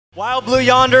Wild Blue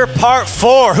Yonder, part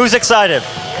 4. Who's excited?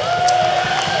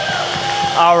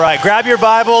 All right, grab your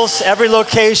Bibles, every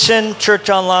location, church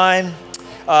online.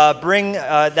 Bring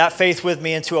that faith with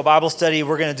me into a Bible study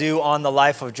we're going to do on the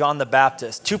life of John the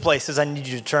Baptist. 2 places I need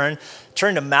you to turn.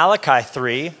 Turn to Malachi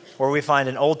 3, where we find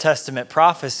an Old Testament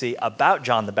prophecy about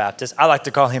John the Baptist. I like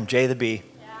to call him J the B.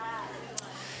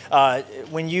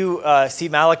 When you see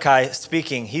Malachi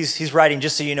speaking, he's writing,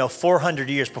 just so you know, 400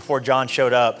 years before John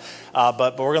showed up.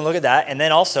 But we're going to look at that. And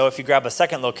then also, if you grab a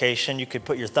second location, you could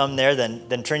put your thumb there,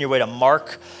 then turn your way to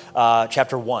Mark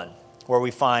chapter 1, where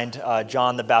we find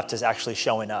John the Baptist actually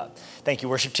showing up. Thank you,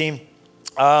 worship team.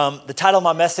 The title of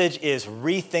my message is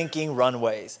Rethinking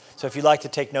Runways. So if you'd like to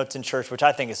take notes in church, which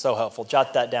I think is so helpful,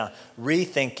 jot that down.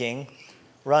 Rethinking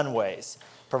Runways.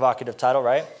 Provocative title,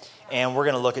 right? And we're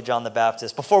going to look at John the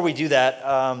Baptist. Before we do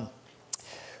that,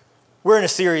 we're in a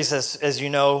series, as you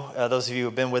know, those of you who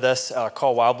have been with us,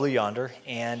 called Wild Blue Yonder.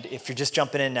 And if you're just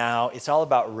jumping in now, it's all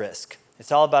about risk.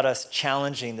 It's all about us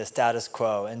challenging the status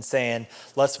quo and saying,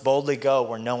 let's boldly go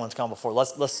where no one's gone before.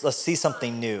 Let's see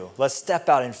something new. Let's step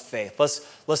out in faith.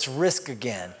 Let's risk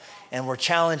again. And we're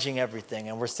challenging everything.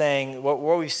 And we're saying what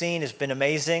we've seen has been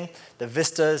amazing. The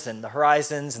vistas and the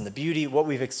horizons and the beauty, what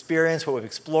we've experienced, what we've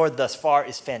explored thus far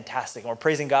is fantastic. And we're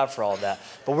praising God for all of that.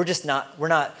 But we're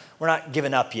not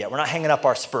giving up yet. We're not hanging up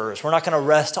our spurs. We're not going to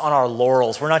rest on our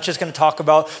laurels. We're not just going to talk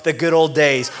about the good old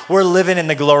days. We're living in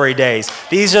the glory days.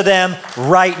 These are them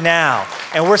right now.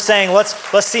 And we're saying,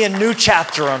 let's see a new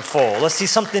chapter unfold. Let's see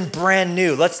something brand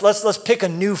new. Let's pick a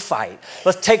new fight.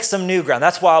 Let's take some new ground.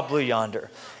 That's Wild Blue Yonder.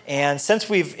 And since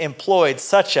we've employed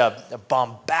such a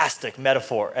bombastic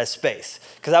metaphor as space,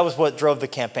 because that was what drove the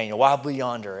campaign, Wild Blue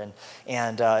Yonder,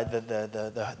 and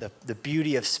the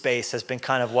beauty of space has been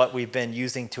kind of what we've been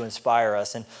using to inspire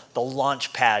us, and the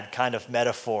launch pad kind of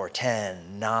metaphor,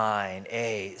 10, 9,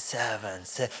 8, 7,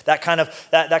 6, that kind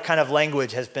of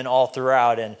language has been all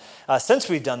throughout. And since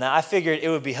we've done that, I figured it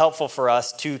would be helpful for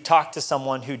us to talk to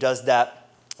someone who does that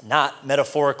not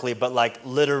metaphorically, but like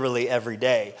literally every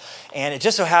day. And it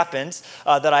just so happens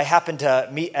that I happened to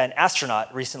meet an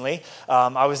astronaut recently.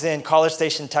 I was in College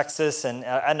Station, Texas, and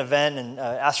at an event, and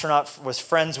astronaut was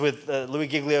friends with Louis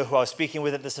Giglio, who I was speaking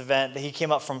with at this event. He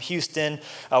came up from Houston,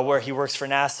 where he works for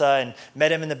NASA, and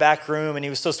met him in the back room, and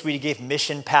he was so sweet. He gave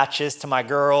mission patches to my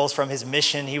girls from his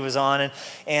mission he was on.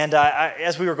 And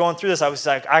as we were going through this, I was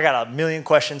like, I got a million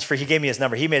questions for. He gave me his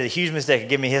number. He made a huge mistake of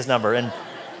giving me his number. And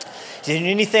do you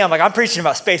need anything? I'm like, I'm preaching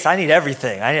about space. I need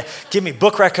everything. Give me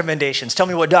book recommendations. Tell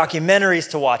me what documentaries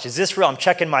to watch. Is this real? I'm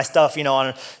checking my stuff,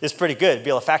 on it's pretty good.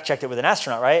 Be able to fact check it with an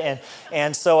astronaut, right?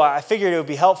 And so I figured it would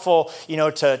be helpful,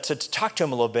 to talk to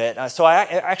him a little bit. So I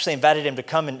actually invited him to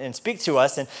come and speak to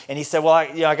us. And he said, well,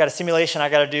 I got a simulation I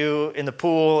got to do in the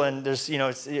pool, and there's,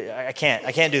 I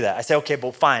can't do that. I said, okay,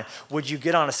 well, fine. Would you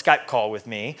get on a Skype call with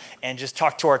me and just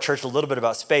talk to our church a little bit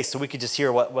about space so we could just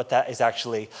hear what that is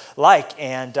actually like?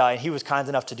 And he was kind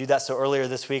enough to do that. So earlier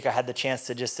this week, I had the chance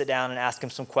to just sit down and ask him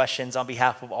some questions on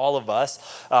behalf of all of us.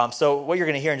 So what you're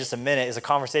going to hear in just a minute is a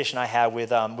conversation I had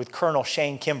with Colonel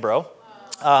Shane Kimbrough.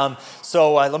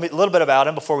 So let me a little bit about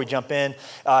him before we jump in.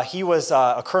 He was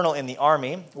a colonel in the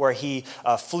Army where he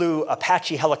flew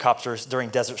Apache helicopters during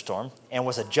Desert Storm and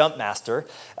was a jump master.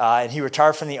 And he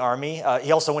retired from the Army.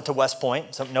 He also went to West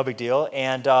Point, so no big deal.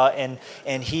 And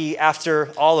he,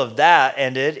 after all of that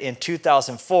ended in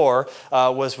 2004,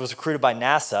 was recruited by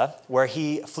NASA, where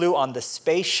he flew on the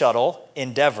Space Shuttle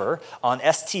Endeavour on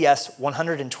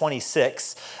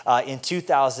STS-126 in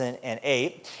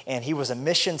 2008. And he was a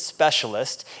mission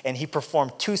specialist, and he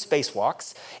performed 2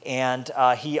 spacewalks. And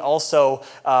he also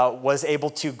was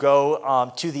able to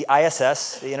go to the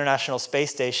ISS, the International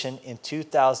Space Station, in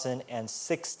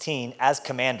 2016 as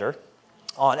commander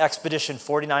on Expedition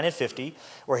 49 and 50,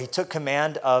 where he took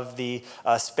command of the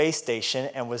space station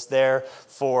and was there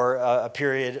for a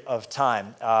period of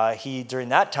time. He, during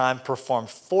that time, performed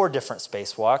 4 different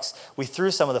spacewalks. We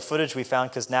threw some of the footage we found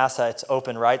because NASA, it's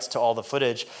open rights to all the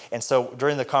footage. And so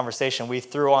during the conversation, we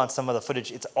threw on some of the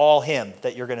footage. It's all him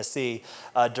that you're going to see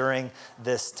during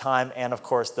this time. And of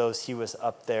course, those he was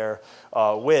up there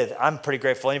with. I'm pretty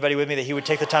grateful. Anybody with me that he would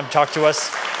take the time to talk to us?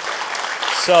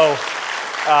 So,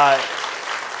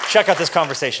 check out this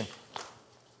conversation.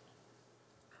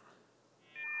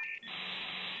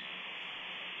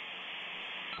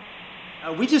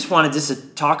 We just wanted to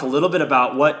talk a little bit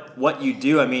about what you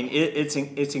do. I mean,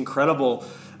 it's incredible,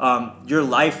 your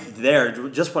life there,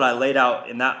 just what I laid out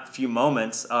in that few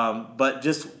moments, but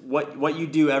just what you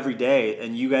do every day,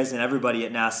 and you guys and everybody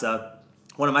at NASA.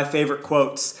 One of my favorite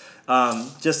quotes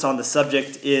just on the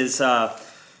subject is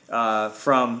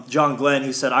from John Glenn,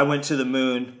 who said, "I went to the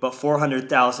moon, but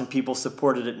 400,000 people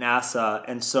supported at NASA,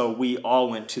 and so we all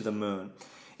went to the moon."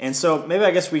 And so maybe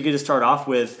I guess we could just start off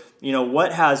with,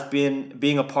 what has been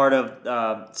being a part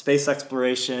of space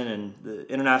exploration and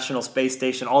the International Space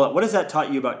Station, all that. What has that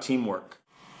taught you about teamwork?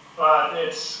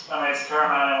 It's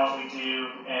paramount in what we do,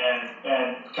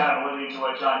 and kind of alluding to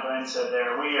what John Glenn said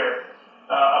there, we are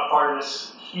a part of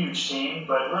this huge team,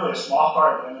 but really a small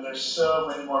part of it. And there's so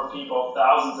many more people,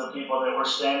 thousands of people that we're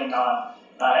standing on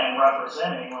and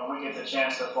representing when we get the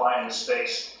chance to fly into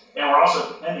space. And we're also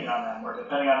depending on them. We're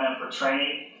depending on them for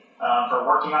training, for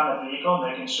working on the vehicle,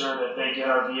 making sure that they get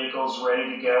our vehicles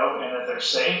ready to go and that they're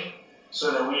safe,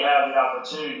 so that we have the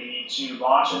opportunity to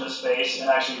launch into space and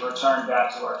actually return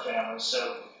back to our families.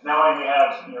 So knowing we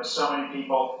have so many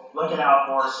people looking out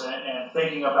for us and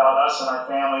thinking about us and our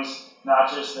families,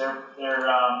 not just their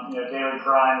daily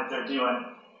grind that they're doing,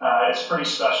 it's pretty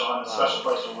special and a special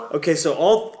place to work. Okay, so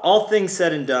all things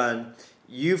said and done,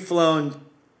 you've flown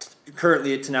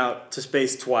currently to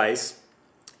space twice.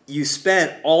 You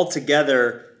spent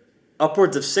altogether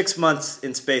upwards of 6 months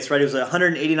in space, right? It was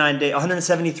 189 days,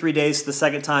 173 days the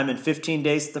second time, and 15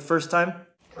 days the first time?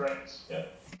 Correct, yeah.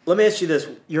 Let me ask you this.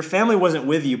 Your family wasn't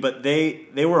with you, but they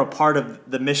were a part of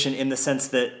the mission in the sense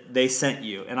that they sent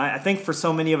you. And I think for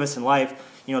so many of us in life,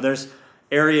 there's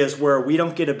areas where we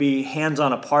don't get to be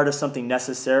hands-on a part of something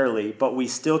necessarily, but we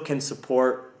still can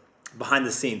support behind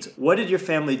the scenes. What did your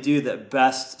family do that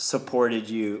best supported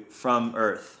you from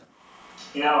Earth?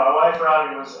 My wife,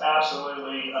 Robbie, was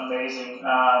absolutely amazing.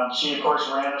 She, of course,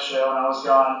 ran the show, and I was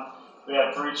gone. We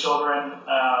had 3 children.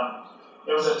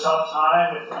 It was a tough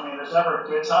time. There's never a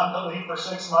good time to leave for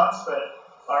 6 months, but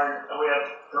we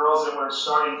had girls that were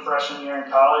starting freshman year in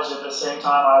college at the same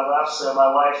time I left, so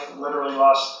my wife literally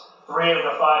lost 3 of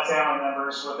the 5 family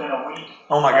members within a week.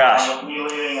 Oh, my gosh. With me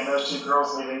leaving and those 2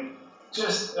 girls leaving.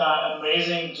 Just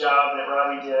amazing job that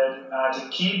Robbie did to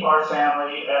keep our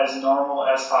family as normal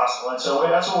as possible. And so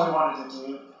that's what we wanted to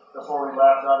do before we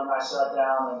left. Robbie and I sat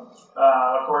down, and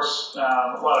of course,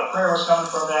 a lot of prayer was coming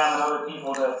from them and other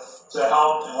people to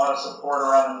help and a lot of support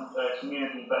around the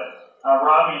community. But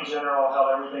Robbie in general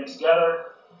held everything together.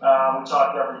 We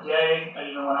talked every day,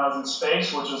 even when I was in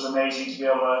space, which was amazing to be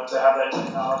able to have that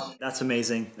technology. That's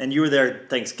amazing. And you were there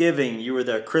Thanksgiving, you were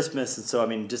there Christmas, and so,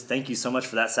 just thank you so much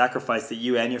for that sacrifice that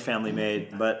you and your family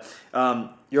made. But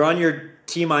you're on your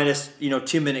T-minus,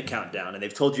 2-minute countdown, and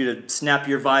they've told you to snap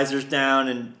your visors down,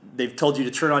 and they've told you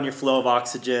to turn on your flow of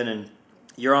oxygen, and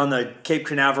you're on the Cape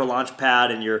Canaveral launch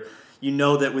pad, and you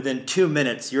know that within 2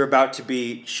 minutes you're about to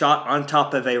be shot on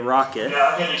top of a rocket. Yeah,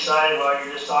 I'm getting excited while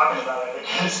you're just talking about it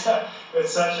because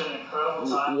it's such an incredible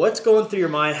time. What's going through your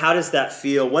mind? How does that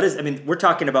feel? We're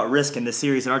talking about risk in this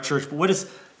series in our church, but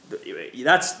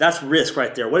that's risk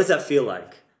right there. What does that feel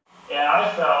like? Yeah,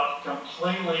 I felt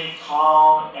completely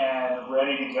calm and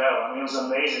ready to go. It was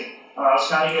amazing. I was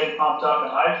kind of getting pumped up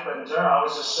and hyped, but in general, I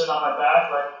was just sitting on my back,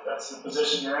 like that's the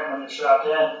position you're in when you're strapped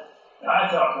in. And I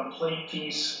felt complete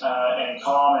peace and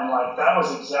calm, and like that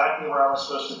was exactly where I was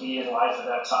supposed to be in life at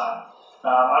that time.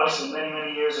 Obviously, many,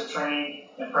 many years of training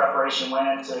and preparation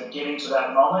went into getting to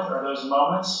that moment or those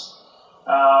moments.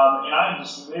 And I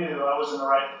just knew I was in the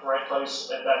right place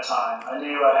at that time. I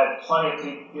knew I had plenty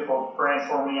of people praying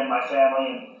for me and my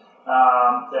family,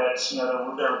 and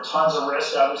that there were tons of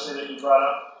risk, obviously, that you brought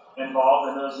up involved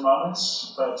in those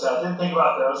moments. But I didn't think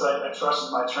about those. I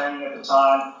trusted my training at the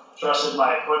time, trusted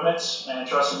my equipment, and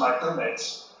trusted my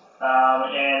crewmates.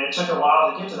 And it took a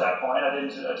while to get to that point.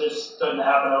 It just didn't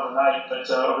happen overnight, but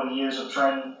over the years of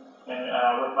training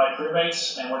and with my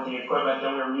crewmates and with the equipment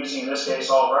that we were using, in this case,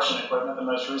 all Russian equipment, the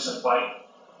most recent flight.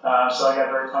 So I got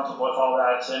very comfortable with all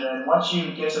that. And then once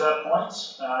you get to that point,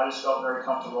 I just felt very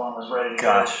comfortable and was ready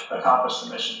to accomplish the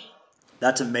mission.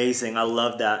 That's amazing. I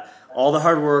love that. All the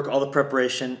hard work, all the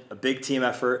preparation, a big team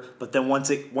effort, but then once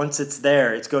it's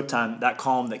there, it's go time, that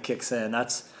calm that kicks in.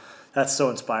 That's so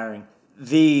inspiring.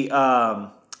 The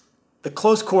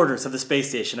close quarters of the space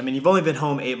station. You've only been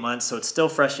home 8 months, so it's still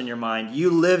fresh in your mind. You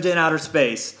lived in outer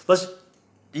space.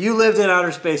 You lived in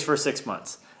outer space for 6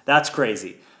 months. That's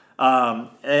crazy.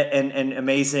 And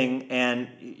amazing. And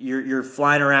you're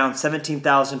flying around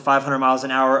 17,500 miles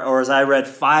an hour, or as I read,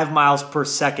 5 miles per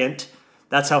second.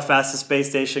 That's how fast the space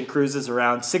station cruises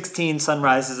around. 16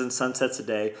 sunrises and sunsets a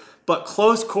day. But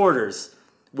close quarters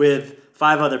with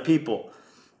 5 other people.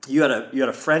 You had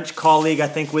a French colleague, I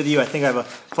think, with you. I think I have a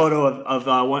photo of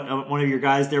one of your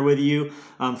guys there with you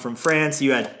from France.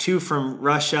 You had 2 from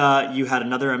Russia. You had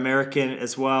another American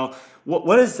as well.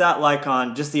 What is that like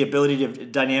on just the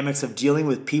dynamics of dealing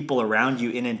with people around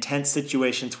you in intense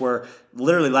situations where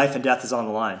literally life and death is on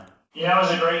the line? You know, it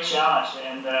was a great challenge,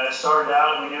 and it started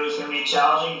out, and we knew it was going to be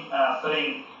challenging,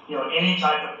 putting, any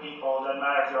type of people, it doesn't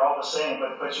matter if you're all the same,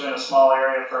 but put you in a small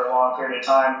area for a long period of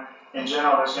time. In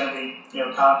general, there's going to be,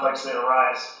 conflicts that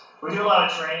arise. We do a lot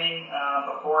of training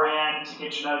beforehand to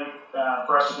get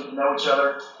for us to get to know each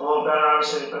other a little better.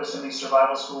 Obviously, they put us in these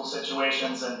survival school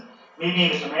situations, and me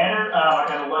being the commander, I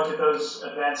kind of looked at those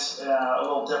events a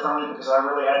little differently because I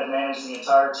really had to manage the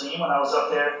entire team when I was up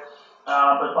there.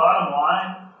 But bottom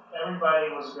line, everybody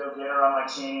was a go-getter on my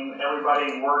team.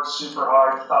 Everybody worked super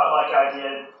hard, thought like I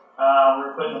did. We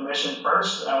were putting the mission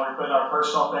first, and we were putting our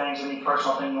personal things. Any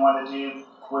personal thing you wanted to do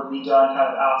would be done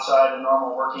kind of outside the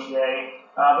normal working day.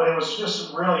 But it was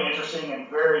just really interesting and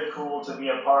very cool to be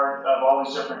a part of all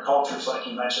these different cultures, like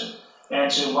you mentioned,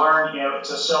 and to learn,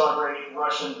 to celebrate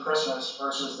Russian Christmas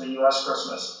versus the U.S.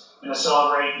 Christmas, and to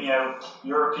celebrate,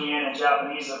 European and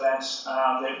Japanese events that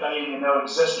I didn't even know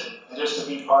existed, and just to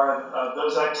be part of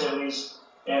those activities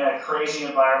in a crazy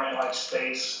environment like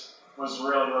space was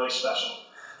really, really special.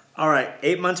 All right,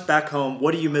 8 months back home.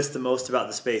 What do you miss the most about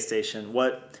the space station?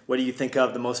 What do you think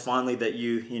of the most fondly that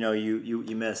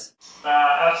you miss?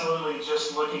 Absolutely,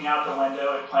 just looking out the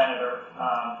window at planet Earth.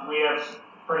 We have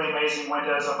pretty amazing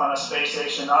windows up on the space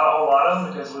station. Not a whole lot of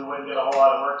them because we wouldn't get a whole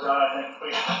lot of work done. I think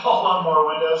we have a whole lot more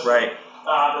windows. Right.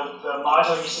 The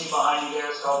module you see behind you there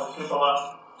is called the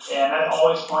cupola, and that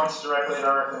always points directly at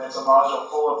Earth, and it's a module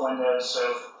full of windows.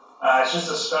 So it's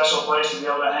just a special place to be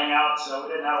able to hang out. So we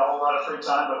didn't have a whole lot of free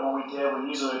time, but when we did, we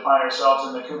usually find ourselves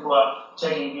in the cupola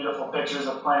taking beautiful pictures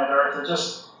of planet Earth or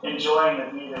just enjoying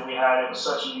the view that we had. It was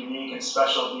such a unique and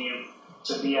special view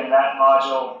to be in that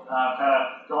module, kind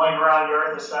of going around the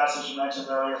Earth as fast as you mentioned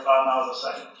earlier, 5 miles a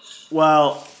second.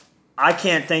 Well, I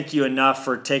can't thank you enough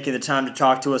for taking the time to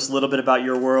talk to us a little bit about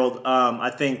your world.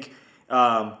 I think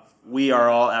we are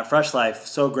all at Fresh Life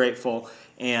so grateful.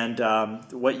 And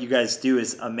what you guys do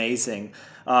is amazing.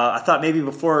 I thought maybe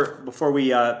before we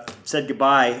said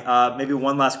goodbye, maybe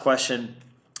one last question.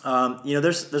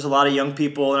 There's a lot of young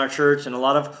people in our church and a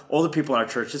lot of older people in our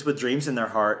church just with dreams in their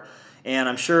heart. And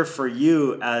I'm sure for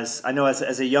you, as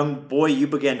a young boy, you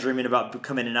began dreaming about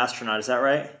becoming an astronaut. Is that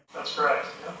right? That's correct.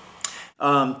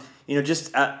 Yeah.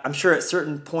 I'm sure at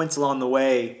certain points along the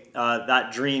way,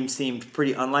 that dream seemed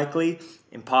pretty unlikely,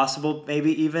 impossible,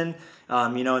 maybe even.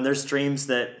 And there's dreams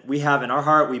that we have in our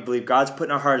heart. We believe God's put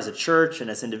in our heart as a church and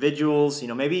as individuals.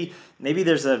 Maybe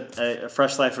there's a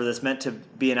Fresh Lifer that's meant to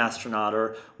be an astronaut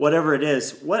or whatever it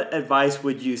is. What advice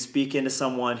would you speak into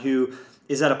someone who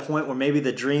is at a point where maybe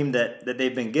the dream that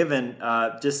they've been given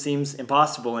just seems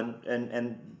impossible?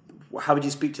 And how would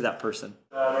you speak to that person?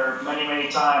 There are many,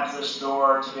 many times this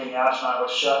door to being an astronaut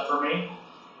was shut for me.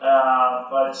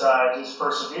 But I just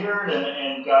persevered,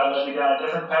 and God led me down a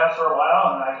different path for a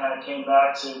while, and I kind of came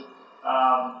back to,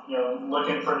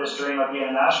 looking for this dream of being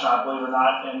an astronaut, believe it or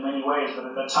not, in many ways.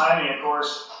 But the timing, of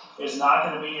course, is not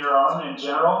going to be your own in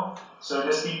general, so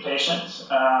just be patient.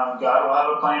 God will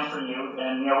have a plan for you,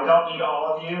 and, we don't need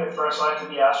all of you at Fresh Life to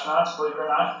be astronauts, believe it or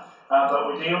not, but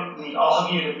we do need all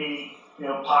of you to be,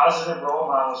 positive role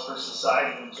models for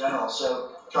society in general, so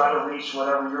try to reach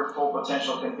whatever your full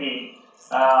potential can be.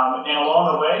 And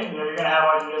along the way, you're going to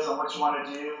have ideas on what you want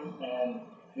to do, and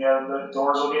the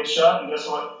doors will get shut, and guess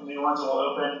what? New ones will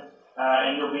open,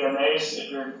 and you'll be amazed.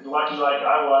 If you're lucky like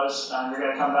I was, you're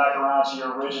going to come back around to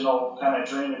your original kind of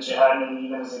dream that you had maybe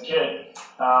even as a kid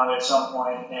at some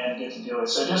point and get to do it.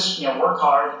 So just work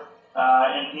hard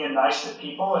and being nice to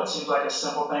people. It seems like a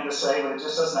simple thing to say, but it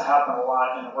just doesn't happen a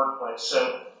lot in the workplace.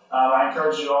 So I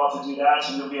encourage you all to do that,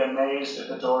 and you'll be amazed at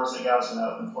the doors that God's going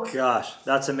to open for you. Gosh,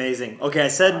 that's amazing. Okay, I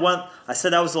said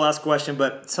that was the last question,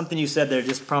 but something you said there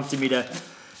just prompted me to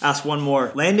ask one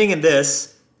more. Landing in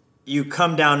this, you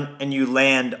come down and you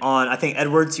land on, I think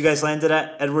Edwards, you guys landed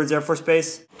at Edwards Air Force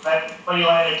Base? We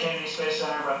landed at Kennedy Space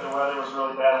Center, but the weather was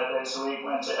really bad that day, so we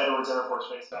went to Edwards Air Force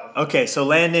Base. Okay, so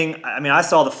landing, I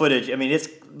saw the footage. It's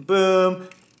boom,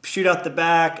 shoot out the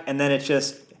back, and then it's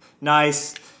just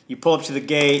nice. You pull up to the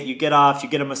gate, you get off, you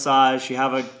get a massage, you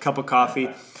have a cup of coffee.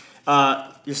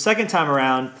 Your second time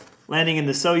around, landing in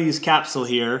the Soyuz capsule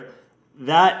here,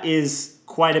 that is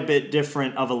quite a bit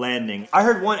different of a landing. I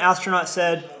heard one astronaut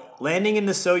said landing in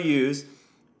the Soyuz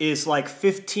is like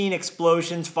 15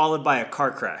 explosions followed by a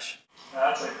car crash.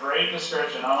 That's a great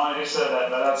description. I don't know who said that,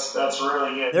 but that's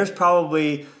really good. There's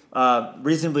probably a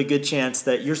reasonably good chance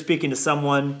that you're speaking to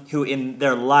someone who in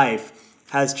their life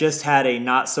has just had a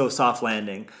not-so-soft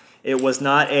landing. It was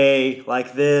not a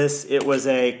like this. It was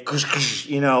a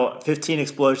 15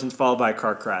 explosions followed by a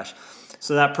car crash.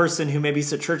 So that person who maybe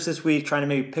is at church this week, trying to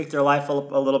maybe pick their life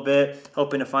up a little bit,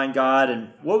 hoping to find God, and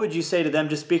what would you say to them?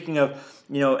 Just speaking of,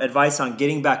 advice on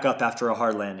getting back up after a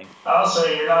hard landing? I'll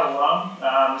say you're not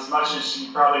alone. As much as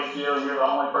you probably feel you're the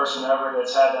only person ever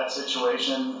that's had that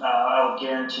situation, I will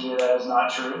guarantee you that is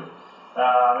not true.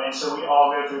 And so we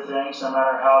all go through things, no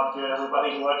matter how good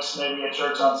everybody looks maybe at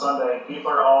church on Sunday.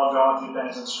 People are all going through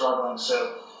things and struggling.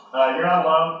 So you're not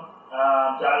alone.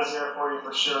 God is there for you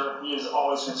for sure. He is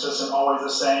always consistent, always the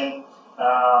same.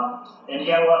 And you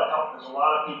got a lot of help. There's a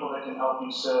lot of people that can help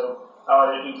you. So I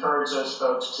would encourage those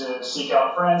folks to seek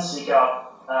out friends, seek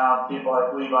out people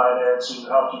like Levi there to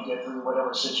help you get through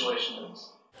whatever situation it is.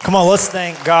 Come on, let's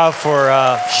thank God for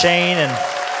Shane, and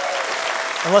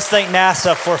let's thank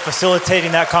NASA for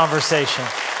facilitating that conversation.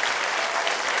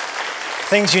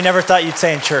 Things you never thought you'd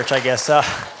say in church, I guess.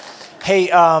 Hey,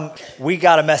 we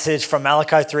got a message from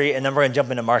Malachi 3, and then we're going to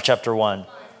jump into Mark chapter 1.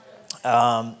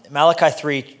 Malachi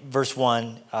 3, verse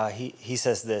 1, he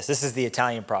says this. This is the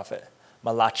Italian prophet,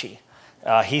 Malachi.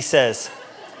 He says,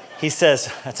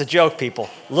 that's a joke, people.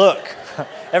 Look,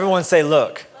 everyone say,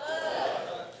 look.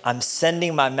 I'm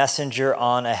sending my messenger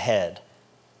on ahead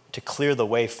to clear the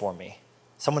way for me.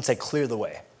 Someone say, clear the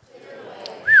way.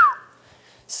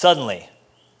 Suddenly,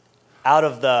 out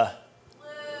of the,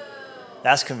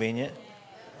 that's convenient,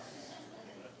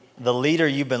 the leader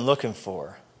you've been looking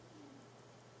for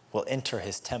will enter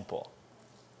his temple.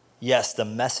 Yes, the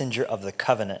messenger of the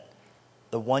covenant,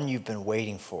 the one you've been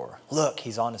waiting for. Look,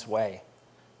 he's on his way.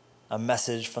 A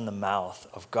message from the mouth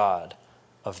of God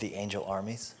of the angel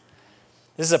armies.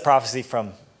 This is a prophecy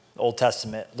from the Old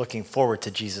Testament looking forward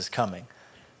to Jesus coming.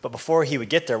 But before he would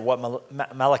get there, what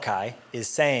Malachi is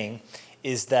saying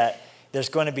is that there's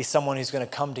going to be someone who's going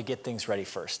to come to get things ready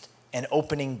first. An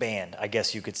opening band, I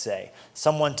guess you could say.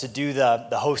 Someone to do the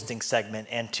hosting segment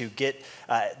and to get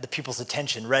the people's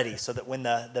attention ready so that when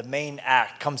the main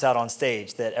act comes out on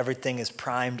stage, that everything is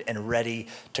primed and ready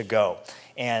to go.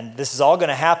 And this is all going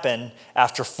to happen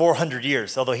after 400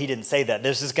 years, although he didn't say that.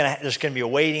 There's going to be a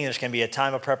waiting, there's going to be a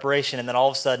time of preparation, and then all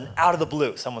of a sudden, out of the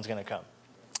blue, someone's going to come.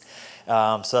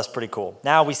 So that's pretty cool.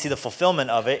 Now we see the fulfillment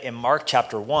of it in Mark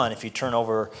chapter 1. If you turn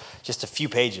over just a few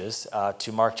pages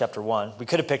to Mark chapter 1, we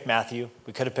could have picked Matthew,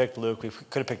 we could have picked Luke, we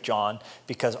could have picked John,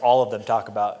 because all of them talk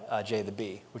about J the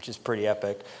B, which is pretty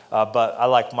epic. But I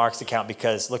like Mark's account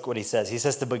because look what he says. He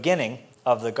says, the beginning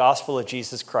of the gospel of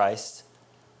Jesus Christ,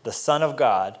 the Son of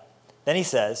God. Then he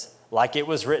says, like it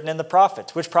was written in the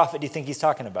prophets. Which prophet do you think he's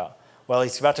talking about? Well,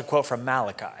 he's about to quote from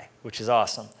Malachi, which is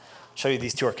awesome. I'll show you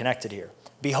these two are connected here.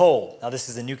 Behold, now this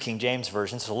is the New King James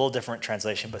Version, so a little different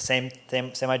translation, but same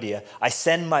idea. I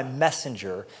send my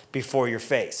messenger before your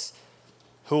face,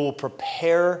 who will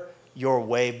prepare your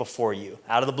way before you.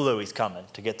 Out of the blue, he's coming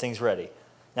to get things ready.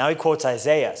 Now he quotes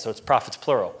Isaiah, so it's prophets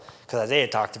plural, because Isaiah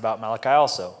talked about Malachi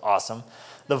also. Awesome.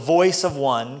 The voice of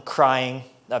one crying,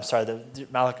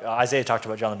 Isaiah talked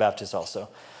about John the Baptist also.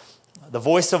 The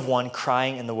voice of one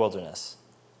crying in the wilderness,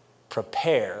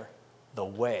 prepare the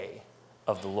way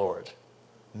of the Lord.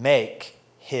 Make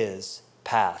his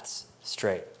paths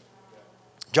straight.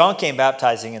 John came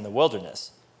baptizing in the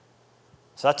wilderness.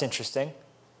 So that's interesting.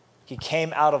 He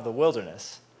came out of the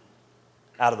wilderness,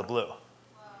 out of the blue.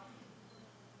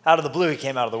 Out of the blue, he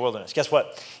came out of the wilderness. Guess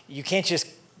what? You can't just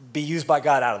be used by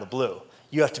God out of the blue.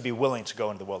 You have to be willing to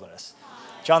go into the wilderness.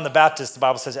 John the Baptist, the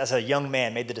Bible says, as a young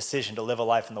man, made the decision to live a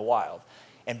life in the wild.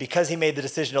 And because he made the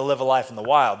decision to live a life in the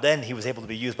wild, then he was able to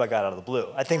be used by God out of the blue.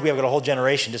 I think we have got a whole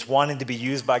generation just wanting to be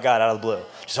used by God out of the blue.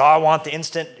 Just, I want the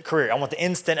instant career. I want the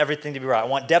instant everything to be right. I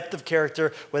want depth of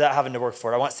character without having to work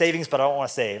for it. I want savings, but I don't want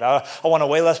to save. I want to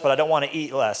weigh less, but I don't want to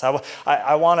eat less. I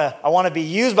want to be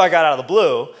used by God out of the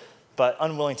blue, but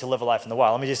unwilling to live a life in the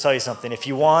wild. Let me just tell you something. If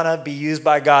you want to be used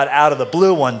by God out of the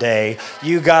blue one day,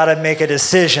 you got to make a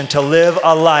decision to live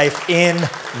a life in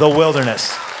the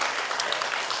wilderness.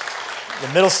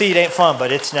 The middle seat ain't fun,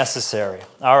 but it's necessary.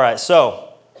 All right,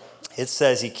 so it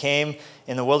says he came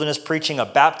in the wilderness preaching a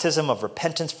baptism of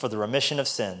repentance for the remission of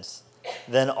sins.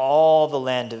 Then all the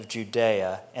land of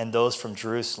Judea and those from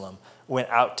Jerusalem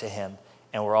went out to him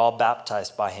and were all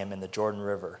baptized by him in the Jordan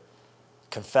River,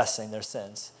 confessing their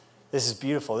sins. This is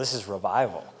beautiful. This is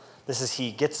revival.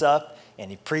 He gets up and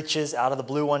he preaches out of the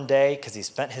blue one day because he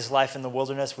spent his life in the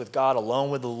wilderness with God, alone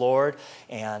with the Lord,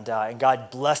 and God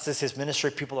blesses his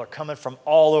ministry. People are coming from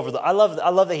all over. I love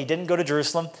that he didn't go to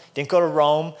Jerusalem, didn't go to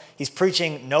Rome. He's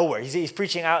preaching nowhere. He's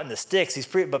preaching out in the sticks.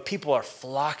 But people are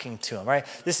flocking to him. Right?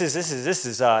 This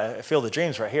is Field of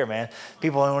Dreams right here, man.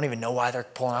 People don't even know why they're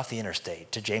pulling off the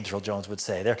interstate. To James Earl Jones would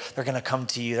say, they're going to come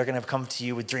to you. They're going to come to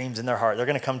you with dreams in their heart. They're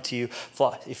going to come to you.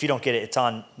 If you don't get it, it's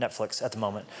on Netflix at the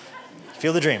moment.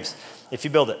 Field of Dreams. If you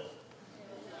build it.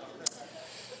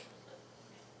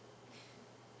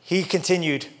 He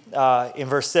continued in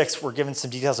verse 6, we're given some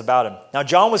details about him. Now,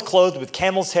 John was clothed with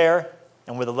camel's hair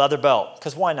and with a leather belt,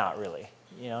 because why not, really?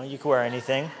 You know, you can wear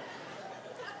anything.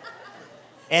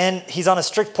 And he's on a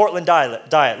strict Portland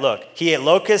diet. Look, he ate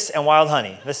locusts and wild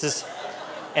honey.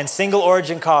 And single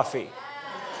origin coffee.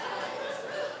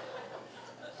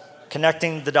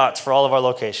 Connecting the dots for all of our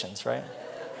locations, right?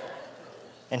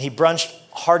 And he brunched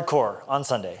hardcore on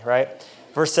Sunday, right?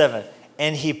 Verse 7,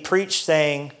 and he preached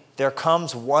saying, there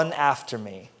comes one after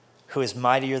me who is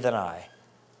mightier than I,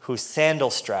 whose sandal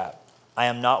strap I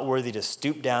am not worthy to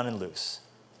stoop down and loose.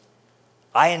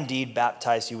 I indeed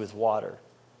baptize you with water,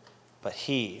 but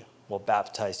he will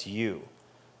baptize you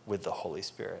with the Holy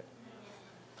Spirit.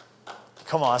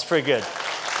 Come on, it's pretty good.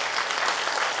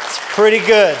 It's pretty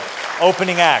good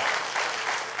opening act.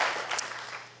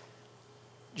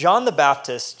 John the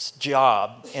Baptist's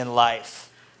job in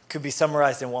life could be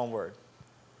summarized in one word: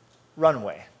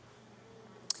 runway.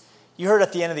 You heard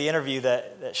at the end of the interview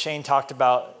that Shane talked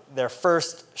about their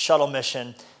first shuttle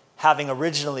mission having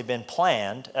originally been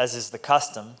planned, as is the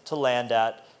custom, to land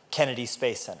at Kennedy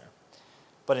Space Center.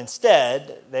 But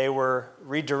instead, they were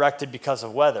redirected because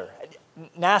of weather.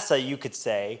 NASA, you could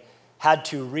say, had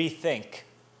to rethink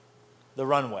the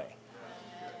runway.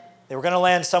 They were going to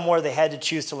land somewhere, they had to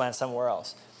choose to land somewhere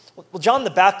else. Well, John the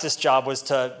Baptist's job was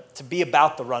to be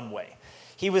about the runway.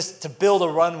 He was to build a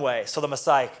runway so the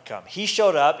Messiah could come. He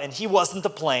showed up, and he wasn't the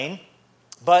plane,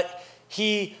 but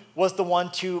he was the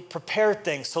one to prepare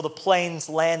things so the plane's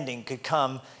landing could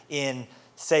come in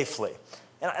safely.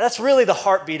 And that's really the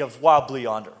heartbeat of Wild Blue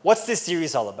Yonder. What's this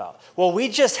series all about? Well, we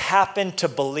just happen to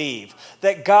believe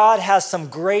that God has some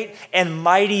great and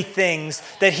mighty things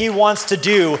that he wants to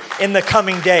do in the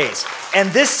coming days. And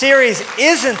this series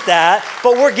isn't that,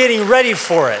 but we're getting ready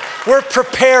for it. We're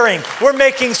preparing. We're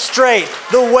making straight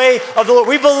the way of the Lord.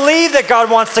 We believe that God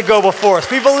wants to go before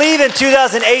us. We believe in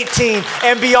 2018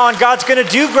 and beyond, God's going to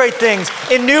do great things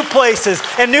in new places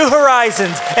and new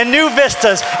horizons and new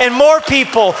vistas and more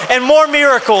people and more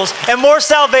miracles and more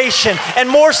salvation and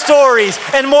more stories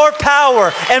and more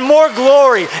power and more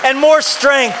glory and more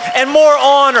strength and more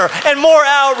honor and more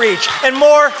outreach and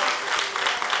more.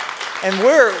 And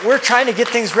we're trying to get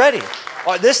things ready.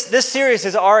 This series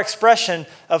is our expression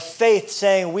of faith,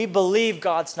 saying we believe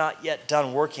God's not yet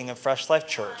done working in Fresh Life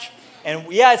Church.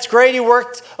 And yeah, it's great he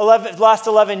worked last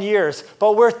 11 years,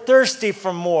 but we're thirsty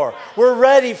for more. We're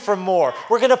ready for more.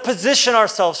 We're going to position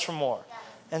ourselves for more.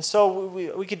 And so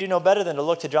we could do no better than to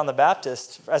look to John the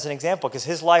Baptist as an example, because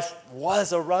his life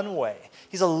was a runway.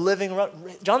 He's a living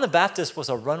John the Baptist was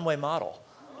a runway model.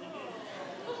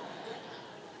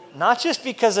 Not just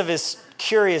because of his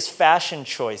curious fashion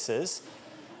choices,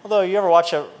 although you ever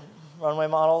watch a runway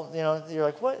model, you're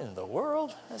like, what in the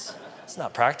world? That's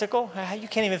not practical. You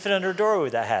can't even fit under a doorway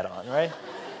with that hat on, right?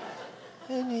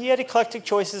 And he had eclectic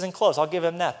choices in clothes. I'll give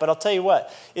him that. But I'll tell you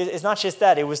what, it's not just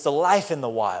that. It was the life in the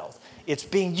wild. It's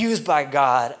being used by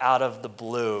God out of the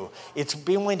blue. It's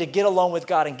being willing to get alone with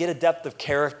God and get a depth of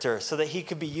character so that he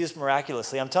could be used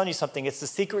miraculously. I'm telling you something. It's the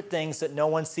secret things that no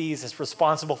one sees that's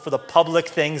responsible for the public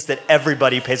things that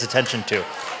everybody pays attention to.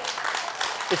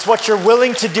 It's what you're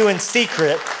willing to do in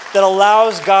secret that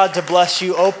allows God to bless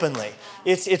you openly.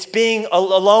 It's being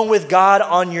alone with God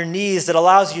on your knees that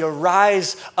allows you to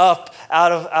rise up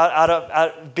out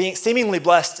of being seemingly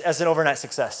blessed as an overnight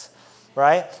success,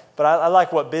 right? But I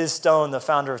like what Biz Stone, the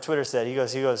founder of Twitter, said. He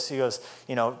goes,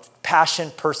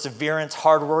 passion, perseverance,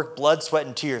 hard work, blood, sweat,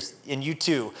 and tears. And you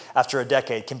too, after a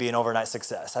decade, can be an overnight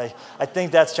success. I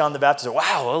think that's John the Baptist.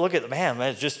 Wow, well, look at the man.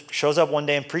 It just shows up one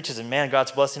day and preaches, and man,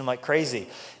 God's blessing him like crazy.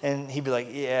 And he'd be like,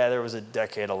 yeah, there was a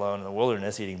decade alone in the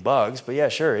wilderness eating bugs. But yeah,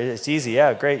 sure, it's easy.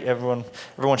 Yeah, great. Everyone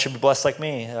should be blessed like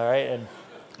me, all right? And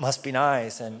must be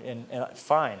nice and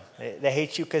fine. They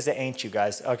hate you because they ain't you,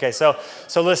 guys. Okay, so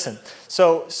listen.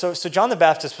 So John the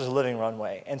Baptist was a living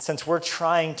runway. And since we're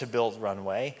trying to build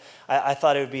runway, I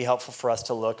thought it would be helpful for us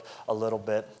to look a little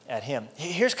bit at him.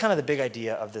 Here's kind of the big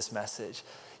idea of this message.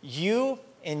 You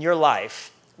in your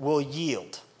life will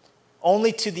yield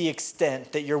only to the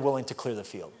extent that you're willing to clear the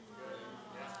field.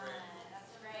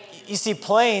 You see,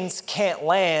 planes can't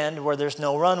land where there's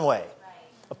no runway.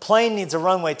 A plane needs a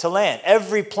runway to land.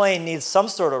 Every plane needs some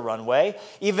sort of runway,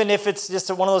 even if it's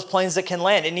just one of those planes that can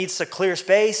land. It needs to clear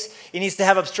space. It needs to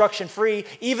have obstruction free.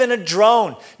 Even a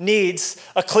drone needs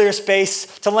a clear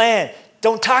space to land.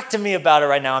 Don't talk to me about it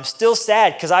right now. I'm still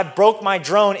sad because I broke my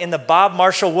drone in the Bob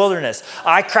Marshall Wilderness.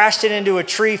 I crashed it into a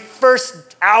tree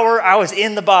first hour I was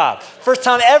in the Bob. First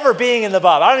time ever being in the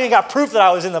Bob. I don't even got proof that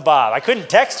I was in the Bob. I couldn't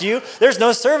text you. There's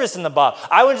no service in the Bob.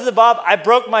 I went to the Bob. I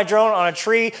broke my drone on a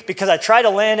tree because I tried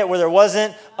to land it where there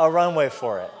wasn't a runway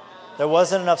for it. There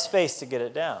wasn't enough space to get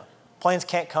it down. Planes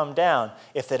can't come down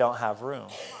if they don't have room.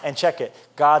 And check it,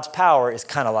 God's power is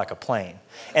kind of like a plane.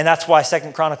 And that's why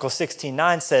 2 Chronicles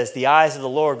 16:9 says, the eyes of the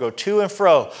Lord go to and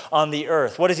fro on the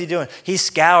earth. What is he doing? He's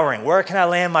scouring. Where can I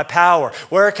land my power?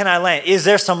 Where can I land? Is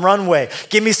there some runway?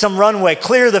 Give me some runway.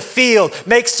 Clear the field.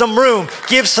 Make some room.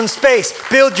 Give some space.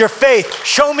 Build your faith.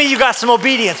 Show me you got some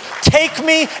obedience. Take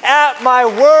me at my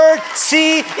word.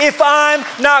 See if I'm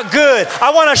not good.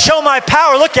 I want to show my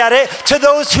power. Look at it. To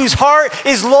those whose heart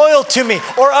is loyal to me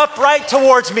or upright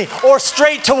towards me or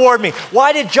straight toward me.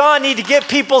 Why did John need to get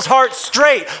people's hearts straight?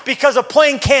 Because a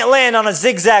plane can't land on a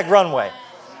zigzag runway.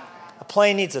 A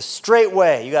plane needs a straight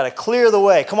way. You got to clear the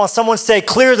way. Come on, someone say,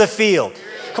 clear the field.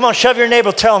 Come on, shove your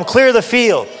neighbor, tell them, clear the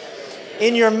field.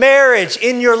 In your marriage,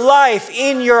 in your life,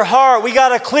 in your heart, we got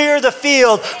to clear the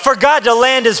field for God to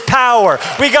land his power.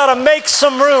 We got to make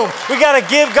some room. We got to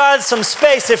give God some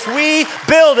space. If we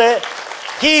build it,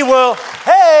 he will,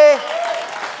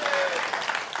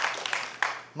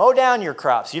 mow down your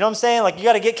crops. You know what I'm saying? Like, you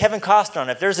got to get Kevin Costner on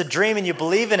it. If there's a dream and you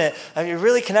believe in it, are you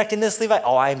really connecting this, Levi?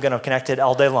 Oh, I am going to connect it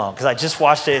all day long because I just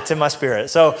watched it. It's in my spirit.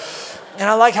 So, and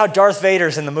I like how Darth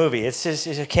Vader's in the movie. It's just,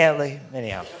 you can't,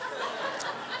 anyhow.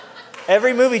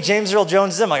 Every movie James Earl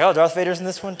Jones is in, I'm like, oh, Darth Vader's in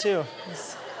this one too.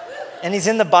 And he's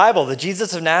in the Bible, the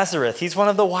Jesus of Nazareth. He's one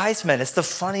of the wise men. It's the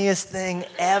funniest thing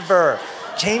ever.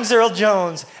 James Earl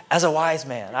Jones as a wise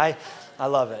man. I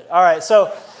love it. All right,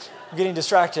 so I'm getting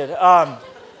distracted.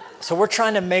 So we're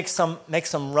trying to make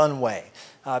some runway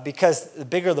because the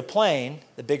bigger the plane,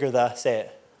 the bigger the, say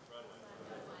it.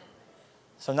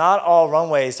 So not all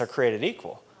runways are created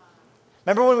equal.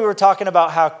 Remember when we were talking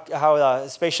about how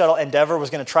Space Shuttle Endeavour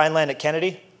was going to try and land at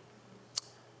Kennedy?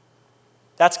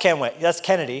 That's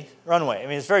Kennedy runway. I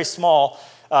mean, it's very small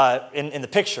in the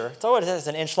picture. It's all it is,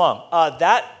 an inch long.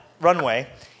 That runway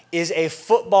is a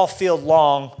football field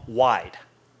long wide.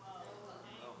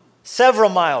 Several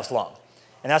miles long.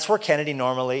 And that's where Kennedy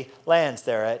normally lands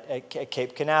there at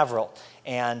Cape Canaveral.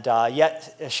 And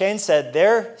yet Shane said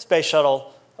their space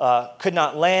shuttle could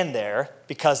not land there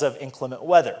because of inclement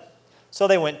weather. So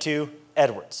they went to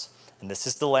Edwards. And this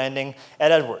is the landing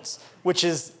at Edwards, which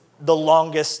is the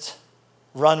longest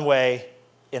runway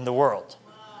in the world.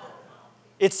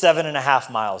 It's 7.5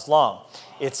 miles long.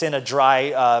 It's in a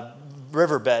dry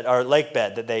riverbed or lake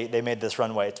bed that they made this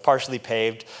runway. It's partially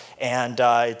paved, and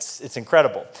it's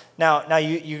incredible. Now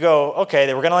you go, okay,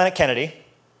 they were going to land at Kennedy,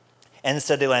 and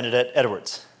instead they landed at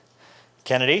Edwards.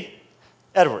 Kennedy,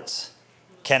 Edwards.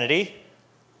 Kennedy,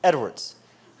 Edwards.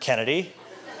 Kennedy,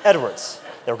 Edwards.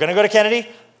 They were going to go to Kennedy.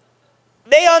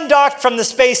 They undocked from the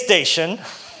space station.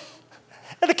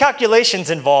 And the calculations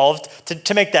involved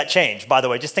to make that change, by the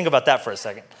way. Just think about that for a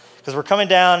second. Because we're coming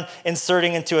down,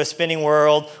 inserting into a spinning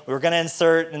world. We were going to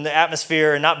insert in the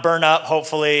atmosphere and not burn up,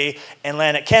 hopefully, and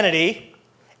land at Kennedy.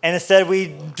 And instead, we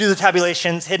do the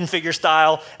tabulations, hidden figure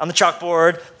style, on the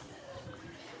chalkboard.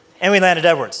 And we landed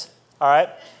Edwards, all right?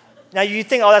 Now, you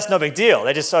think, oh, that's no big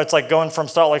deal. So it's like going from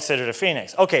Salt Lake City to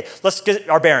Phoenix. Okay, let's get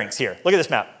our bearings here. Look at this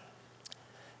map.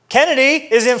 Kennedy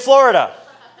is in Florida.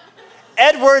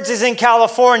 Edwards is in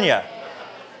California.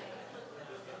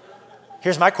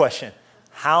 Here's my question.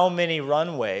 How many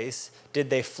runways did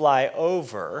they fly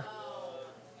over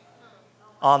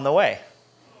on the way?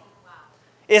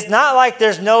 It's not like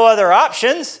there's no other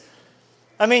options.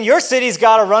 I mean, your city's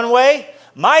got a runway.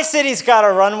 My city's got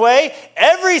a runway.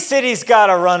 Every city's got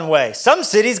a runway. Some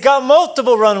cities got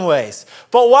multiple runways.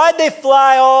 But why'd they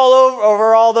fly all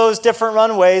over all those different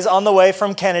runways on the way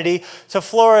from Kennedy to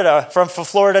Florida, from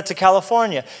Florida to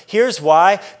California? Here's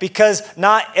why. Because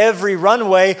not every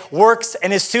runway works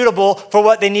and is suitable for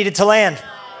what they needed to land.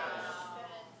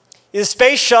 The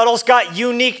space shuttle's got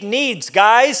unique needs,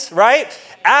 guys, right?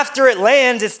 After it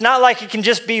lands, it's not like it can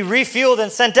just be refueled and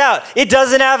sent out. It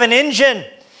doesn't have an engine.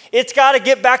 It's got to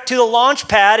get back to the launch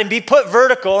pad and be put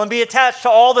vertical and be attached to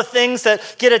all the things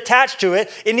that get attached to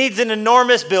it. It needs an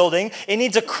enormous building. It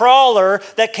needs a crawler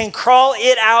that can crawl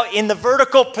it out in the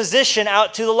vertical position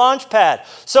out to the launch pad.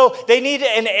 So they need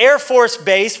an Air Force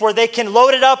base where they can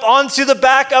load it up onto the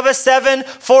back of a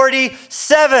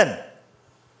 747.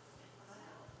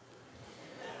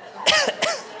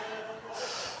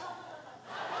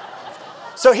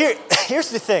 So here's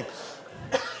the thing.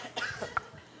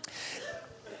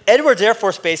 Edwards Air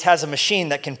Force Base has a machine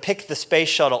that can pick the space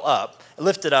shuttle up,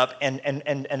 lift it up, and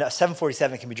a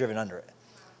 747 can be driven under it.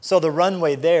 So the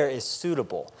runway there is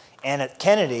suitable. And at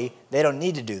Kennedy, they don't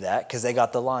need to do that because they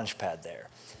got the launch pad there.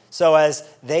 So as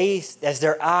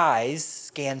their eyes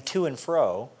scanned to and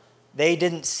fro, they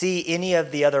didn't see any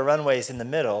of the other runways in the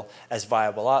middle as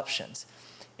viable options.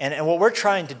 And what we're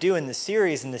trying to do in this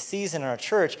series, in this season in our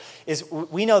church, is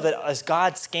we know that as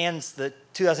God scans the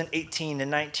 2018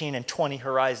 and 19 and 20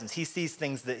 horizons, he sees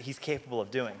things that he's capable of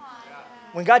doing.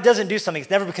 When God doesn't do something, it's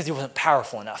never because he wasn't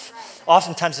powerful enough.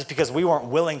 Oftentimes it's because we weren't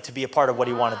willing to be a part of what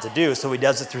he wanted to do, so he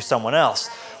does it through someone else.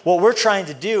 What we're trying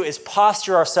to do is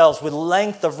posture ourselves with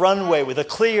length of runway, with a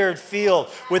cleared field,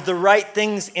 with the right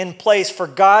things in place for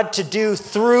God to do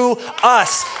through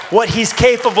us what he's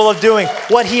capable of doing,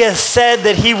 what he has said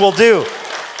that he will do.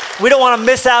 We don't want to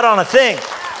miss out on a thing.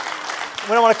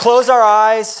 We don't want to close our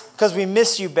eyes because we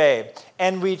miss you, babe.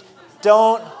 And we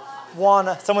don't want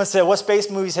to. Someone said, what space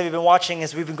movies have you been watching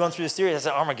as we've been going through this series? I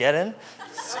said, Armageddon.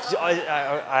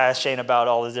 I asked Shane about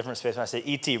all the different space. I said,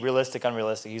 E.T., realistic,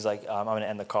 unrealistic. He's like, I'm going to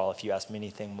end the call if you ask me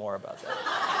anything more about that.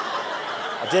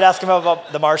 I did ask him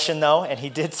about The Martian, though, and he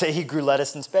did say he grew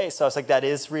lettuce in space. So I was like, that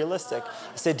is realistic.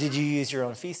 I said, did you use your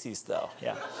own feces, though?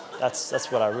 Yeah,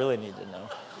 that's what I really need to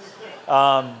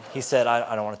know. He said,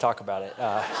 I don't want to talk about it.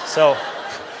 So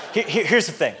here's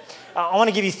the thing. I want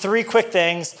to give you 3 quick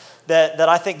things that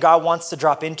I think God wants to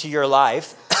drop into your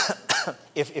life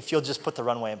if you'll just put the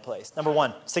runway in place. Number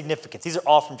 1, significance. These are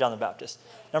all from John the Baptist.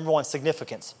 Number 1,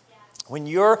 significance. When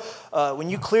you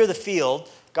clear the field,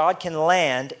 God can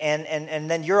land, and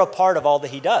then you're a part of all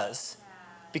that he does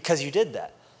because you did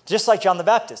that. Just like John the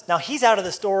Baptist. Now, he's out of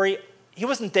the story. He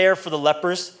wasn't there for the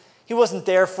lepers. He wasn't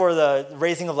there for the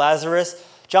raising of Lazarus.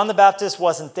 John the Baptist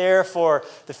wasn't there for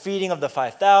the feeding of the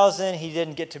 5,000. He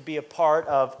didn't get to be a part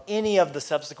of any of the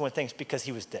subsequent things because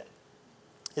he was dead.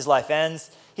 His life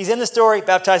ends. He's in the story,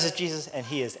 baptizes Jesus, and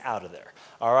he is out of there.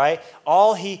 All right?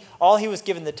 All he was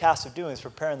given the task of doing is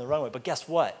preparing the runway. But guess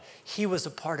what? He was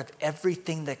a part of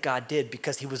everything that God did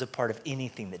because he was a part of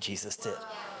anything that Jesus did.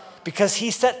 Because he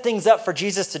set things up for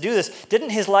Jesus to do this. Didn't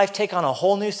his life take on a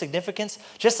whole new significance?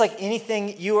 Just like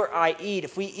anything you or I eat,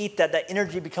 if we eat that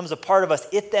energy becomes a part of us.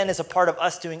 It then is a part of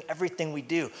us doing everything we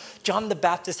do. John the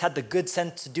Baptist had the good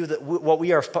sense to do what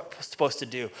we are supposed to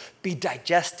do. Be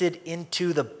digested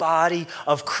into the body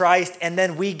of Christ. And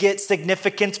then we get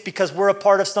significance because we're a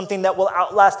part of something that will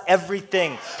outlast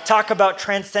everything. Talk about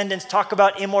transcendence. Talk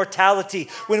about immortality.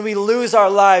 When we lose our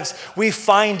lives, we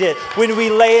find it. When we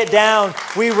lay it down,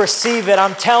 we receive it.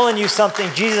 I'm telling you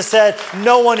something. Jesus said,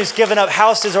 no one who's given up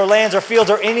houses or lands or fields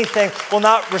or anything will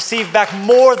not receive back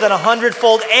more than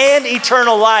 100-fold and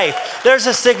eternal life. There's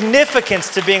a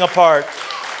significance to being a part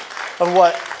of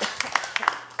what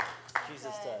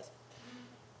Jesus does.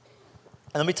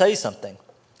 And let me tell you something.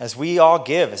 As we all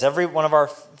give, as every one of our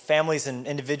families and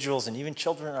individuals and even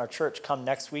children in our church come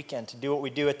next weekend to do what we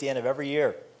do at the end of every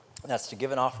year, and that's to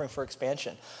give an offering for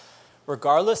expansion.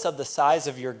 Regardless of the size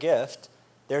of your gift,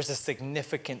 there's a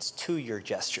significance to your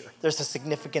gesture. There's a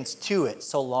significance to it,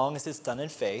 so long as it's done in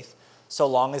faith, so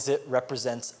long as it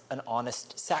represents an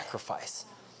honest sacrifice.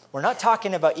 We're not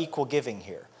talking about equal giving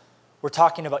here. We're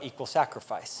talking about equal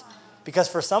sacrifice. Because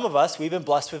for some of us, we've been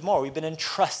blessed with more. We've been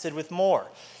entrusted with more.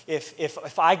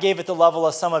 If I gave at the level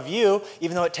of some of you,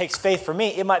 even though it takes faith for me,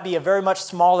 it might be a very much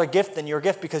smaller gift than your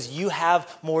gift because you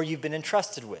have more you've been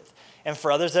entrusted with. And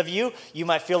for others of you, you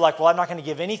might feel like, well, I'm not going to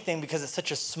give anything because it's such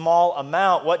a small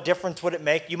amount. What difference would it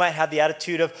make? You might have the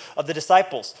attitude of the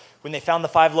disciples. When they found the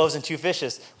 5 loaves and 2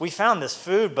 fishes, we found this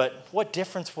food, but what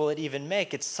difference will it even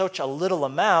make? It's such a little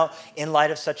amount in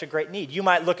light of such a great need. You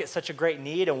might look at such a great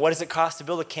need and what does it cost to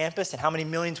build a campus and how many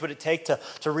millions would it take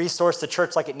to resource the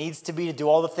church like it needs to be to do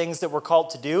all the things that we're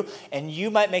called to do. And you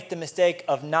might make the mistake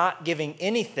of not giving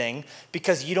anything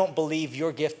because you don't believe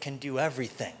your gift can do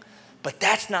everything. But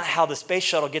that's not how the space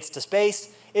shuttle gets to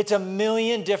space. It's a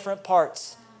million different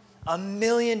parts, a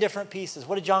million different pieces.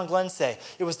 What did John Glenn say?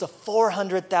 It was the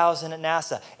 400,000 at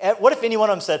NASA. What if any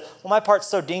one of them said, well, my part's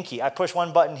so dinky. I push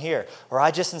one button here, or I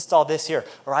just installed this here,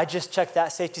 or I just checked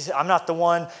that safety. I'm not the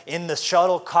one in the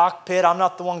shuttle cockpit. I'm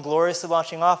not the one gloriously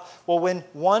launching off. Well, when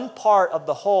one part of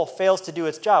the whole fails to do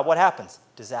its job, what happens?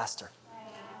 Disaster.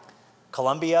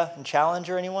 Columbia and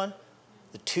Challenger, anyone?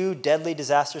 The 2 deadly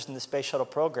disasters in the space shuttle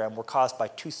program were caused by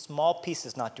 2 small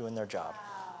pieces not doing their job.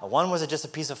 One was just a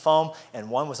piece of foam, and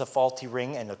one was a faulty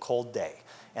ring and a cold day.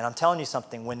 And I'm telling you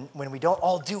something, when we don't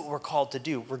all do what we're called to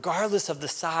do, regardless of the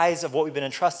size of what we've been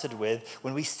entrusted with,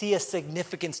 when we see a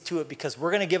significance to it, because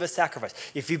we're going to give a sacrifice.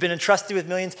 If you've been entrusted with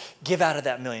millions, give out of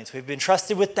that millions. If you've been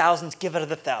trusted with thousands, give out of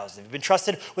the thousands. If you've been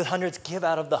trusted with hundreds, give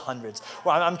out of the hundreds.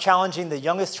 Well, I'm challenging the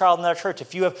youngest child in our church.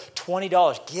 If you have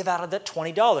 $20, give out of that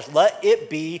 $20. Let it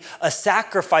be a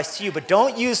sacrifice to you. But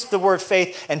don't use the word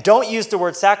faith and don't use the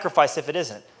word sacrifice if it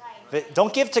isn't. But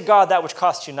don't give to God that which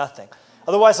costs you nothing.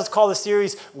 Otherwise, let's call the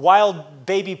series Wild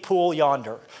Baby Pool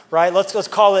Yonder, right? Let's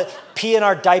call it Pee in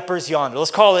Our Diapers Yonder. Let's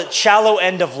call it Shallow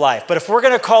End of Life. But if we're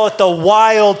going to call it the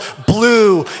Wild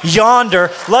Blue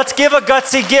Yonder, let's give a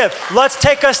gutsy gift. Let's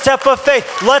take a step of faith.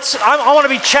 I want to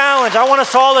be challenged. I want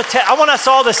us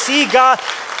all to see God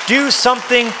do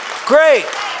something great.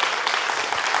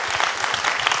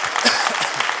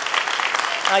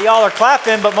 Now, y'all are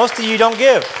clapping, but most of you don't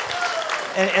give.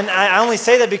 And I only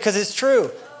say that because it's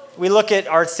true. We look at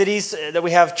our cities that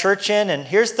we have church in, and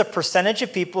here's the percentage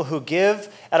of people who give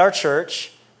at our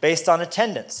church based on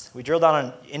attendance. We drill down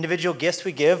on individual gifts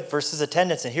we give versus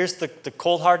attendance, and here's the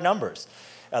cold, hard numbers.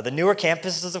 The newer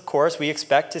campuses, of course, we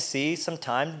expect to see some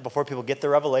time before people get the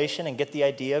revelation and get the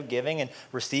idea of giving and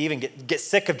receive and get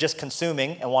sick of just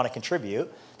consuming and want to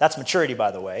contribute. That's maturity,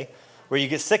 by the way, where you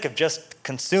get sick of just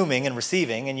consuming and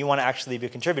receiving and you want to actually be a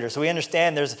contributor. So we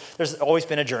understand there's always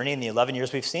been a journey in the 11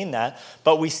 years we've seen that,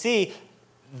 but we see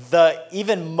the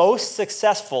even most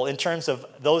successful in terms of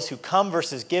those who come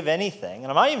versus give anything,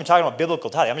 and I'm not even talking about biblical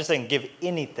tithing, I'm just saying give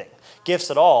anything, gifts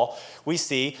at all, we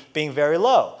see being very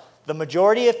low. The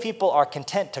majority of people are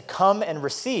content to come and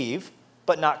receive,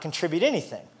 but not contribute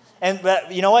anything. And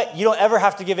you know what? You don't ever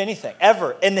have to give anything,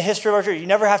 ever. In the history of our church, you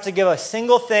never have to give a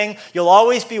single thing. You'll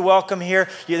always be welcome here.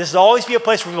 This will always be a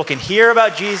place where people can hear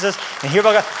about Jesus and hear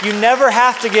about God. You never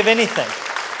have to give anything.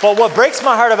 But what breaks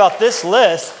my heart about this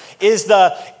list is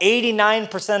the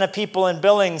 89% of people in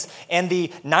Billings and the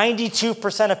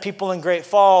 92% of people in Great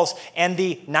Falls and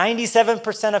the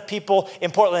 97% of people in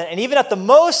Portland. And even at the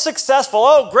most successful,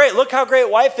 oh, great, look how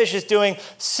great Whitefish is doing,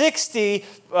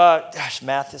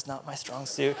 math is not my strong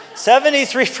suit.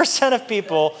 73% of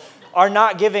people are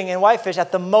not giving in Whitefish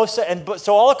at the most.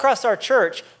 So all across our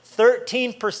church,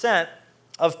 13%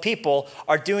 of people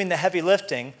are doing the heavy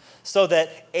lifting so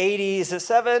that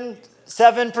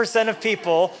 7% of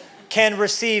people can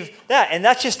receive that. And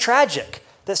that's just tragic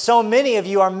that so many of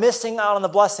you are missing out on the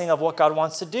blessing of what God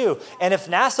wants to do. And if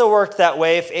NASA worked that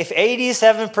way, if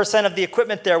 87% of the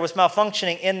equipment there was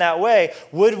malfunctioning in that way,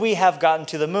 would we have gotten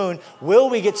to the moon? Will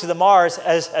we get to the Mars,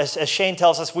 as Shane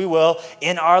tells us we will,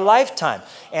 in our lifetime?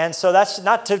 And so that's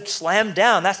not to slam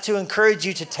down. That's to encourage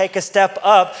you to take a step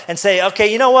up and say,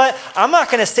 okay, you know what? I'm not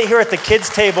going to sit here at the kids'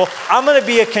 table. I'm going to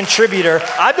be a contributor.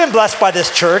 I've been blessed by this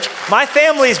church. My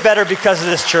family's better because of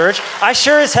this church. I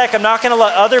sure as heck am not going to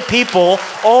let other people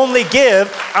only give.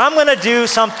 I'm going to do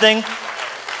something.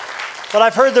 But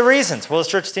I've heard the reasons. Well, this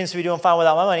church seems to be doing fine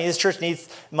without my money. This church needs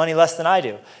money less than I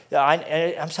do.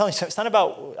 I'm telling you, it's not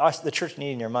about the church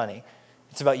needing your money.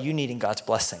 It's about you needing God's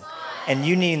blessing and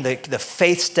you needing the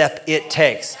faith step it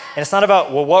takes. And it's not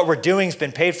about, well, what we're doing has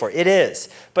been paid for. It is.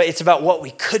 But it's about what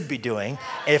we could be doing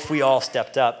if we all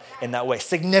stepped up in that way.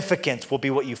 Significance will be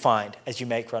what you find as you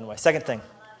make Runway. Second thing,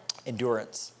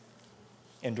 endurance.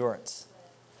 Endurance.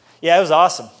 Yeah, it was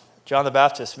awesome. John the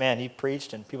Baptist, man, he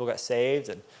preached and people got saved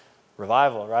and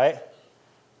revival, right?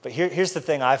 But here's the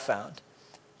thing I found.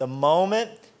 The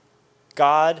moment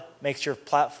God makes your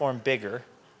platform bigger,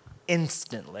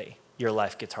 instantly your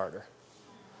life gets harder.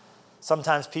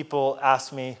 Sometimes people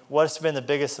ask me, what's been the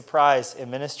biggest surprise in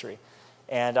ministry?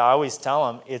 And I always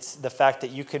tell them it's the fact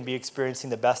that you can be experiencing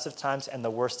the best of times and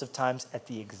the worst of times at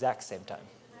the exact same time.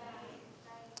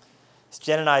 As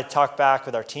Jen and I talked back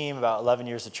with our team about 11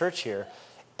 years of church here,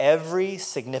 every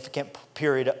significant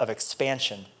period of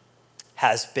expansion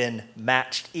has been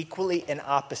matched equally and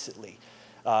oppositely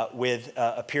with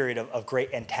a period of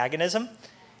great antagonism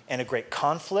and a great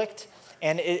conflict.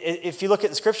 And if you look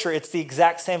at the scripture, it's the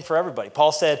exact same for everybody.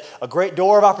 Paul said, a great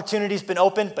door of opportunity has been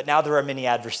opened, but now there are many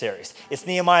adversaries. It's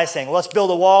Nehemiah saying, let's build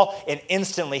a wall. And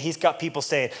instantly he's got people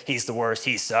saying, he's the worst,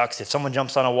 he sucks. If someone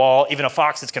jumps on a wall, even a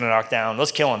fox it's going to knock down.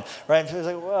 Let's kill him. Right? And he's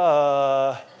like,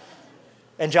 whoa.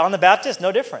 And John the Baptist,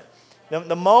 no different.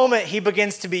 The moment he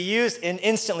begins to be used, and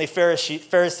instantly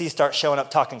Pharisees start showing up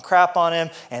talking crap on him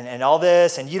and all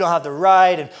this, and you don't have the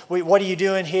right, and what are you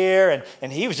doing here?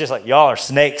 And he was just like, y'all are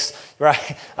snakes,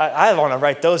 right? I want to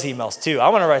write those emails too.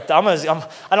 I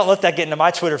don't let that get into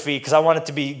my Twitter feed because I want it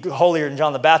to be holier than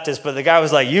John the Baptist, but the guy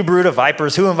was like, you brood of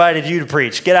vipers, who invited you to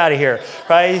preach? Get out of here,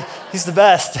 right? He's the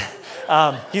best.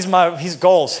 He's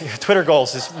goals, Twitter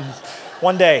goals is...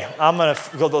 One day,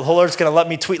 the Lord's going to let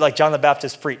me tweet like John the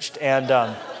Baptist preached. And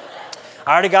I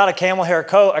already got a camel hair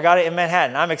coat. I got it in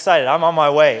Manhattan. I'm excited. I'm on my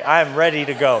way. I am ready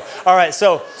to go. All right,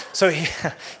 so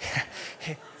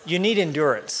you need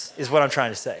endurance is what I'm trying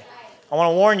to say. I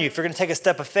want to warn you, if you're going to take a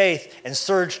step of faith and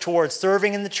surge towards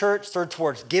serving in the church, surge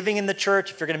towards giving in the church,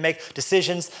 if you're going to make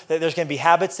decisions, that there's going to be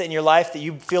habits in your life that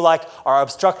you feel like are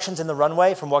obstructions in the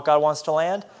runway from what God wants to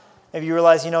land. Maybe you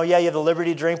realize, you have the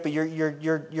liberty to drink, but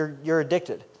you're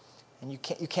addicted. and you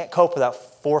can't cope without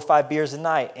 4 or 5 beers a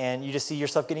night, and you just see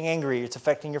yourself getting angry, it's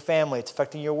affecting your family, it's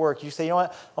affecting your work, you say, you know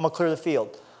what, I'm going to clear the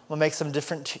field. I'm going to make some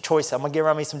different choices. I'm going to get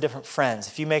around me some different friends.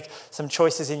 If you make some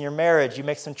choices in your marriage, you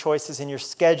make some choices in your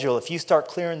schedule. If you start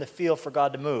clearing the field for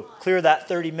God to move, clear that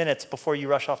 30 minutes before you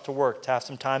rush off to work to have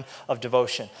some time of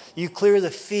devotion. You clear the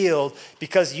field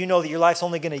because you know that your life's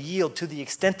only going to yield to the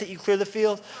extent that you clear the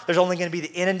field. There's only going to be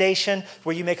the inundation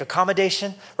where you make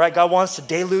accommodation, right? God wants to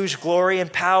deluge glory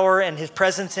and power and his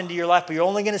presence into your life, but you're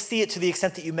only going to see it to the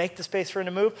extent that you make the space for him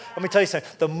to move. Let me tell you something.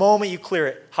 The moment you clear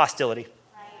it, hostility.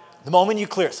 The moment you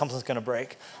clear it, something's going to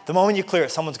break. The moment you clear it,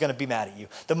 someone's going to be mad at you.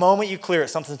 The moment you clear it,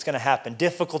 something's going to happen.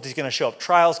 Difficulty's going to show up.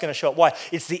 Trial's going to show up. Why?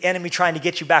 It's the enemy trying to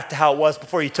get you back to how it was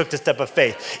before you took the step of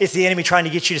faith. It's the enemy trying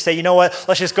to get you to say, you know what?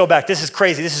 Let's just go back. This is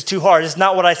crazy. This is too hard. This is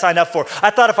not what I signed up for.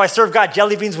 I thought if I served God,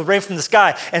 jelly beans would rain from the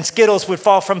sky and Skittles would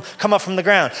come up from the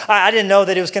ground. I didn't know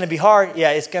that it was going to be hard.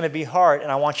 Yeah, it's going to be hard,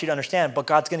 and I want you to understand, but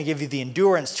God's going to give you the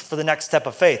endurance for the next step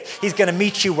of faith. He's going to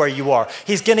meet you where you are.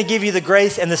 He's going to give you the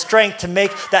grace and the strength to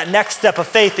make that next step of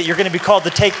faith that you're going to be called to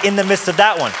take in the midst of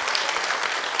that one.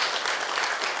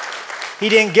 He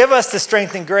didn't give us the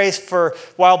strength and grace for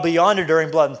Wild Yonder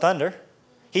during Blood and Thunder.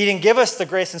 He didn't give us the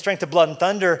grace and strength of Blood and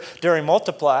Thunder during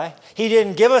Multiply. He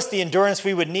didn't give us the endurance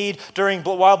we would need during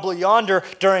Wild Yonder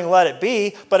during Let It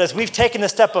Be. But as we've taken the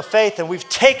step of faith and we've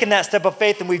taken that step of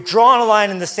faith and we've drawn a line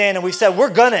in the sand and we've said, we're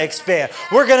going to expand.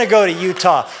 We're going to go to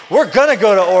Utah. We're going to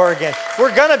go to Oregon.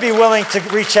 We're going to be willing to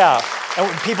reach out. And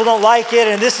when people don't like it,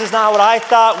 and this is not what I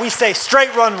thought, we say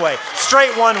straight runway,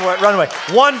 runway,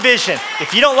 one vision.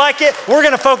 If you don't like it, we're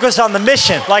going to focus on the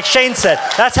mission, like Shane said.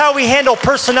 That's how we handle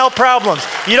personnel problems.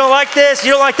 You don't like this,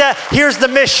 you don't like that, here's the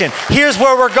mission. Here's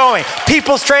where we're going.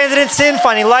 People stranded in sin,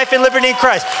 finding life and liberty in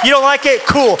Christ. You don't like it?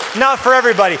 Cool. Not for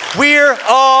everybody. We're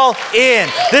all in.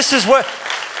 This is what,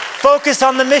 focus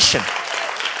on the mission.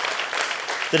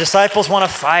 The disciples want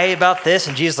to fight about this,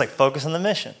 and Jesus is like, focus on the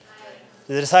mission.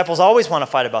 The disciples always want to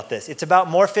fight about this. It's about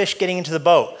more fish getting into the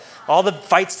boat. All the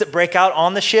fights that break out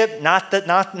on the ship, not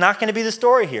going to be the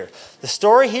story here. The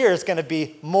story here is going to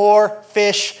be more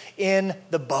fish in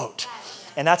the boat.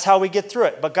 And that's how we get through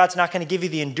it. But God's not going to give you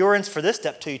the endurance for this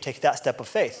step till you take that step of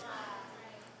faith.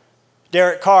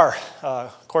 Derek Carr,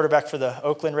 quarterback for the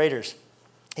Oakland Raiders,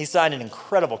 he signed an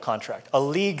incredible contract, a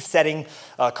league-setting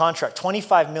contract,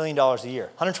 $25 million a year,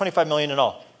 $125 million in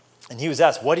all. And he was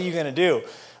asked, what are you going to do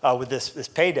with this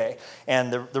payday?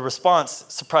 And the response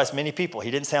surprised many people. He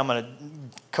didn't say, I'm going to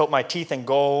coat my teeth in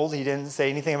gold. He didn't say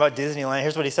anything about Disneyland.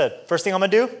 Here's what he said. First thing I'm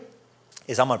going to do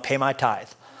is I'm going to pay my tithe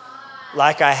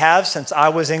like I have since I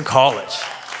was in college.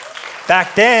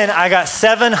 Back then, I got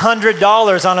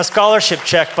 $700 on a scholarship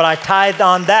check, but I tithed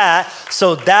on that,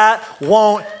 so that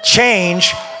won't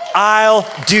change. I'll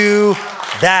do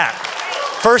that.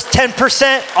 First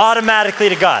 10% automatically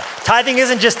to God. Tithing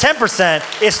isn't just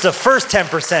 10%, it's the first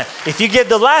 10%. If you give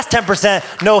the last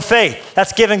 10%, no faith.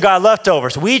 That's giving God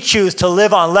leftovers. We choose to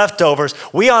live on leftovers.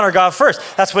 We honor God first.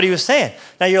 That's what he was saying.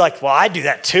 Now you're like, well, I'd do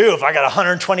that too if I got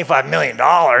 $125 million.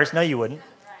 No, you wouldn't.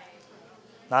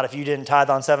 Not if you didn't tithe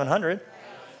on 700.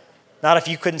 Not if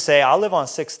you couldn't say, I'll live on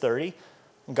 630.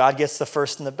 God gets the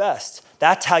first and the best.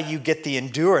 That's how you get the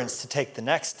endurance to take the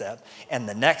next step and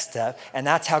the next step. And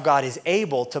that's how God is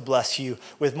able to bless you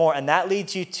with more. And that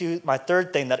leads you to my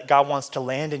third thing that God wants to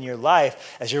land in your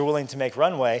life as you're willing to make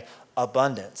runway,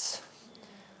 abundance.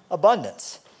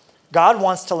 Abundance. God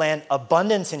wants to land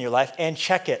abundance in your life, and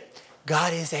check it.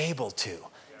 God is able to.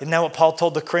 Isn't that what Paul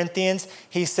told the Corinthians?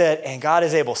 He said, and God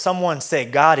is able. Someone say,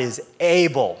 God is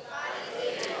able.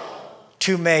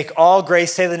 To make all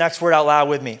grace, say the next word out loud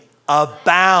with me,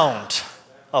 abound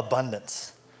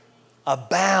abundance.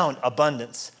 Abound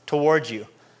abundance towards you,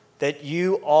 that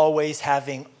you always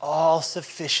having all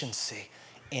sufficiency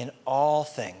in all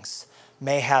things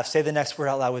may have, say the next word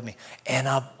out loud with me, an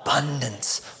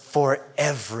abundance for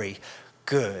every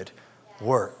good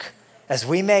work. As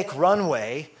we make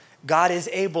runway, God is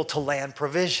able to land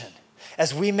provision.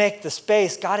 As we make the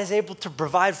space, God is able to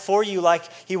provide for you like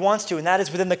he wants to. And that is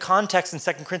within the context in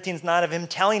 2 Corinthians 9 of him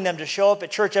telling them to show up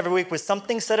at church every week with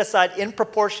something set aside in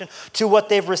proportion to what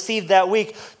they've received that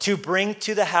week to bring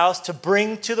to the house, to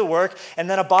bring to the work, and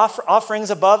then offerings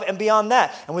above and beyond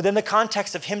that. And within the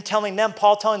context of him telling them,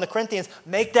 Paul telling the Corinthians,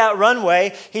 make that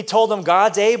runway, he told them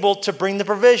God's able to bring the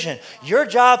provision. Your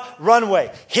job,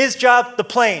 runway. His job, the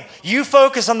plane. You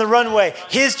focus on the runway.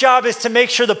 His job is to make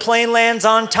sure the plane lands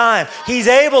on time. He's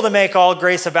able to make all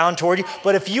grace abound toward you.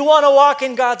 But if you want to walk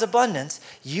in God's abundance,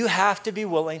 you have to be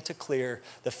willing to clear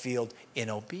the field in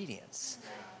obedience.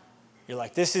 You're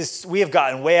like, we have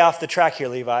gotten way off the track here,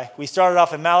 Levi. We started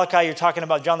off in Malachi. You're talking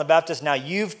about John the Baptist. Now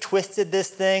you've twisted this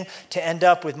thing to end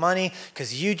up with money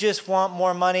because you just want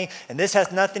more money. And this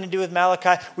has nothing to do with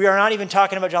Malachi. We are not even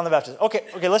talking about John the Baptist. Okay,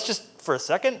 let's just, for a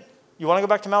second, you want to go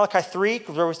back to Malachi 3,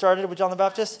 where we started with John the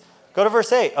Baptist? Go to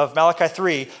verse 8 of Malachi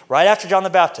 3, right after John the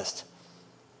Baptist.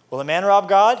 Will a man rob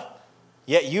God?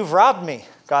 Yet you've robbed me,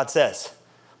 God says.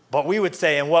 But we would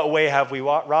say, in what way have we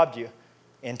robbed you?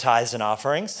 In tithes and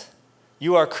offerings.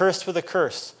 You are cursed with a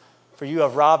curse, for you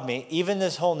have robbed me, even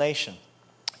this whole nation.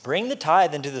 Bring the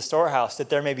tithe into the storehouse, that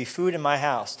there may be food in my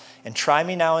house. And try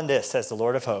me now in this, says the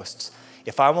Lord of hosts,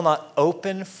 if I will not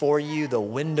open for you the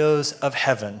windows of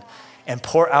heaven and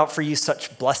pour out for you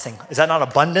such blessing. Is that not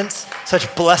abundance?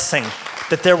 Such blessing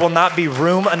that there will not be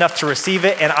room enough to receive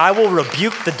it. And I will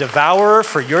rebuke the devourer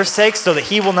for your sake, so that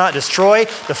he will not destroy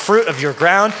the fruit of your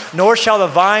ground, nor shall the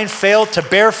vine fail to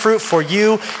bear fruit for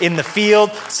you in the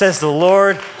field, says the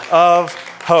Lord of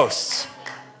hosts.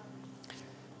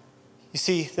 You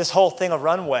see, this whole thing of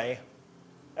Runway,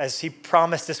 as he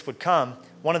promised this would come,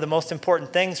 one of the most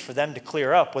important things for them to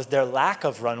clear up was their lack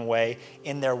of runway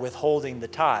in their withholding the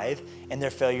tithe and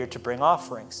their failure to bring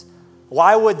offerings.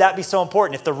 Why would that be so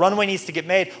important? If the runway needs to get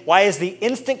made, why is the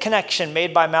instant connection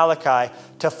made by Malachi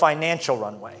to financial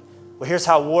runway? Well, here's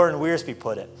how Warren Wiersbe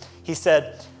put it. He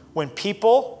said, when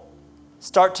people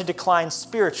start to decline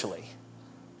spiritually,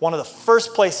 one of the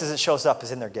first places it shows up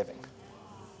is in their giving.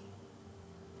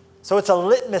 So it's a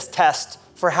litmus test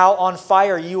for how on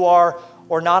fire you are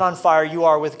or not on fire you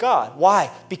are with God.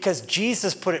 Why? Because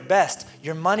Jesus put it best.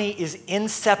 Your money is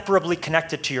inseparably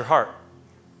connected to your heart.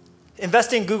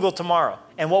 Invest in Google tomorrow,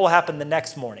 and what will happen the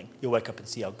next morning? You'll wake up and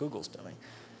see how Google's doing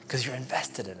because you're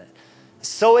invested in it.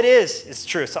 So it is. It's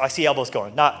true. So I see elbows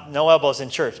going. No elbows in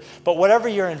church. But whatever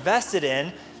you're invested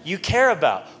in, you care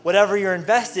about. Whatever you're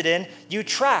invested in, you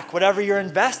track. Whatever you're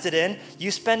invested in,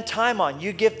 you spend time on,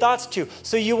 you give thoughts to.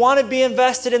 So you want to be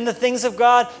invested in the things of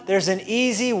God? There's an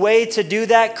easy way to do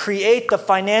that. Create the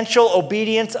financial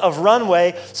obedience of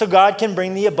Runway so God can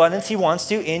bring the abundance he wants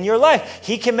to in your life.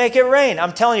 He can make it rain.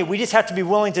 I'm telling you, we just have to be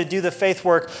willing to do the faith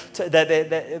work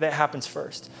that happens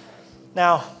first.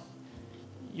 Now,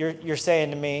 you're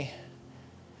saying to me,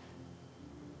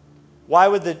 why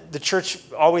would the church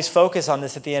always focus on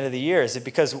this at the end of the year? Is it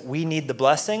because we need the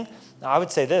blessing? No, I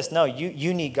would say this. No,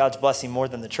 you need God's blessing more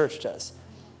than the church does.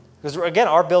 Because again,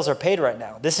 our bills are paid right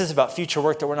now. This is about future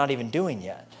work that we're not even doing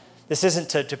yet. This isn't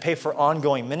to pay for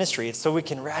ongoing ministry. It's so we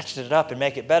can ratchet it up and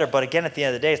make it better. But again, at the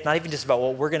end of the day, it's not even just about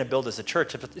what we're going to build as a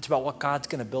church. It's about what God's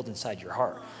going to build inside your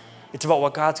heart. It's about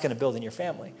what God's going to build in your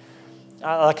family.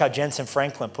 I like how Jensen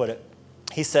Franklin put it.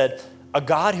 He said, a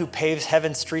God who paves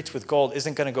heaven's streets with gold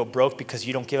isn't going to go broke because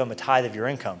you don't give him a tithe of your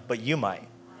income, but you might.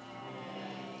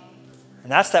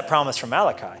 And that's that promise from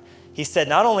Malachi. He said,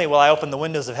 not only will I open the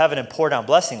windows of heaven and pour down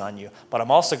blessing on you, but I'm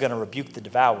also going to rebuke the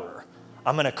devourer.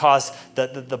 I'm going to cause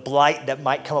the blight that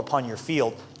might come upon your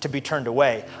field to be turned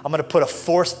away. I'm going to put a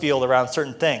force field around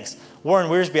certain things. Warren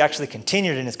Wiersbe actually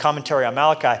continued in his commentary on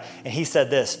Malachi, and he said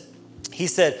this. He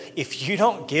said, if you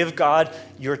don't give God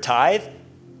your tithe,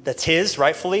 that's his,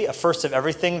 rightfully, a first of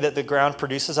everything that the ground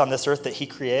produces on this earth that he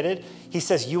created, he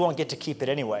says you won't get to keep it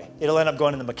anyway. It'll end up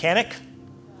going to the mechanic,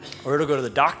 or it'll go to the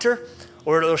doctor,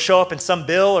 or it'll show up in some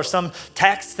bill or some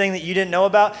tax thing that you didn't know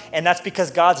about, and that's because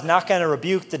God's not going to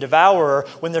rebuke the devourer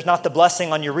when there's not the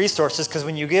blessing on your resources, because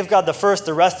when you give God the first,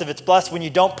 the rest of it's blessed. When you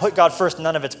don't put God first,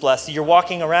 none of it's blessed. So you're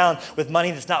walking around with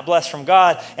money that's not blessed from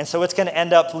God, and so it's going to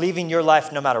end up leaving your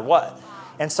life no matter what.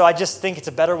 And so I just think it's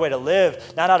a better way to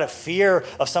live, not out of fear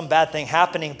of some bad thing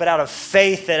happening, but out of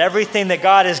faith that everything that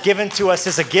God has given to us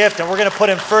is a gift, and we're going to put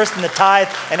him first in the tithe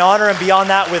and honor him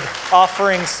beyond that with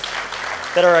offerings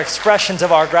that are expressions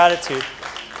of our gratitude.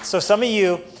 So some of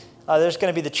you, there's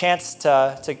going to be the chance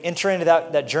to enter into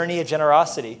that journey of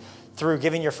generosity through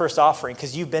giving your first offering,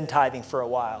 because you've been tithing for a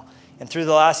while. And through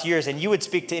the last years, and you would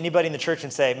speak to anybody in the church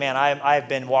and say, man, I've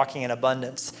been walking in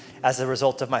abundance as a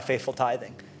result of my faithful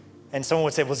tithing. And someone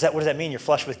would say, what does that mean? You're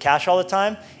flush with cash all the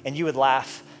time? And you would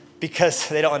laugh because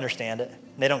they don't understand it.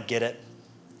 They don't get it.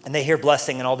 And they hear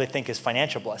blessing and all they think is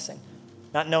financial blessing,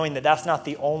 not knowing that that's not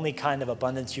the only kind of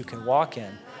abundance you can walk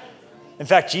in. In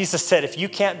fact, Jesus said, if you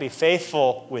can't be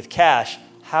faithful with cash,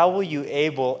 how will you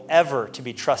able ever to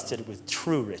be trusted with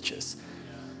true riches?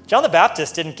 John the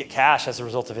Baptist didn't get cash as a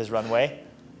result of his runway.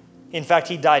 In fact,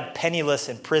 he died penniless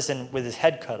in prison with his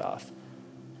head cut off.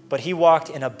 But he walked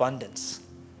in abundance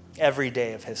every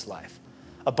day of his life.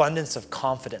 Abundance of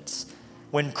confidence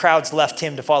when crowds left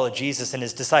him to follow Jesus and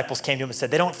his disciples came to him and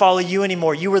said, they don't follow you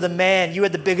anymore. You were the man. You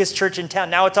had the biggest church in town.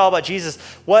 Now it's all about Jesus.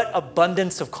 What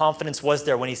abundance of confidence was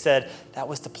there when he said, that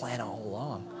was the plan all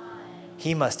along.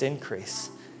 He must increase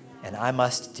and I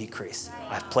must decrease.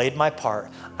 I've played my part.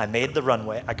 I made the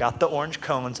runway. I got the orange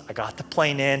cones. I got the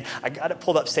plane in. I got it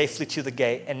pulled up safely to the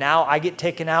gate. And now I get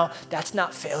taken out. That's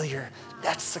not failure.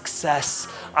 That's success.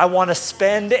 I want to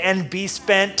spend and be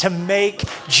spent to make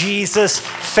Jesus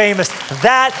famous.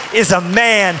 That is a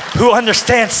man who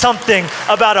understands something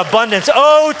about abundance.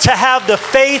 Oh, to have the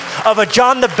faith of a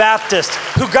John the Baptist,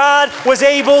 who God was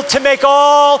able to make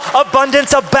all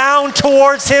abundance abound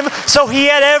towards him, so he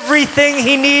had everything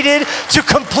he needed to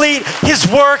complete his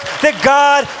work that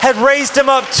God had raised him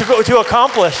up to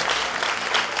accomplish.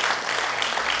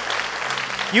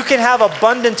 You can have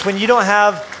abundance when you don't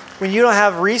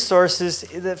have resources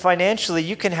that financially.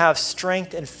 You can have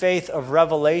strength and faith of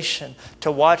revelation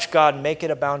to watch God make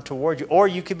it abound toward you. Or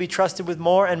you could be trusted with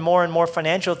more and more and more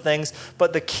financial things.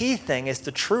 But the key thing is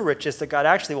the true riches that God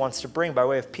actually wants to bring by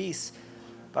way of peace,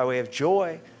 by way of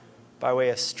joy, by way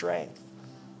of strength.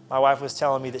 My wife was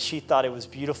telling me that she thought it was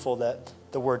beautiful that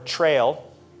the word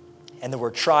trail and the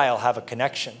word trial have a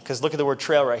connection. Because look at the word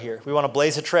trail right here. We want to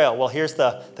blaze a trail. Well, here's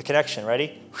the connection.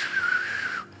 Ready?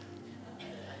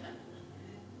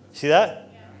 See that?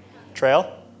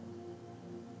 Trail,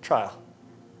 trial,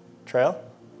 trail,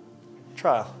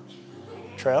 trial,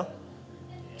 trail,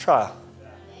 trial,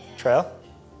 trail,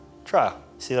 trial.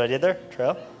 See what I did there?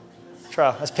 Trail,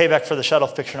 trial. That's payback for the shuttle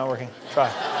picture not working.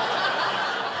 Trial.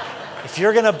 If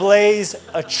you're going to blaze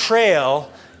a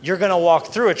trail, you're going to walk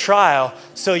through a trial.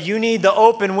 So you need the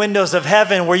open windows of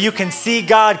heaven where you can see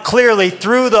God clearly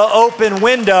through the open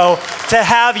window to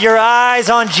have your eyes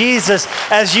on Jesus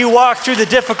as you walk through the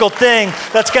difficult thing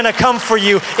that's going to come for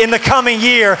you in the coming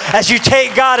year, as you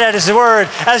take God at his word,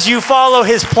 as you follow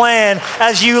his plan,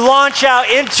 as you launch out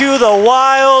into the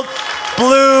wild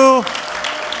blue.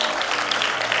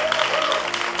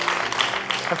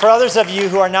 And for others of you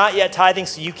who are not yet tithing,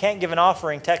 so you can't give an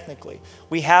offering technically,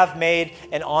 we have made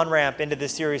an on-ramp into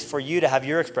this series for you to have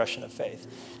your expression of faith.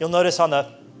 You'll notice on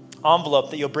the envelope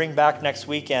that you'll bring back next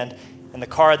weekend and the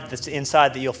card that's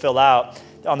inside that you'll fill out,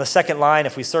 on the second line,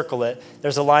 if we circle it,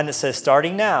 there's a line that says,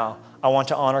 starting now, I want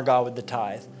to honor God with the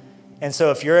tithe. And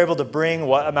so if you're able to bring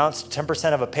what amounts to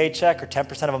 10% of a paycheck or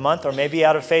 10% of a month, or maybe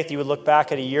out of faith, you would look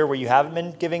back at a year where you haven't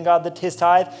been giving God his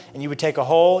tithe, and you would take a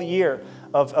whole year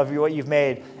of what you've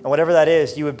made, and whatever that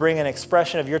is, you would bring an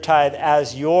expression of your tithe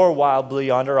as your wild blue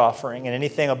yonder offering, and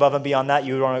anything above and beyond that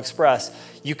you would want to express.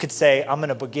 You could say, I'm going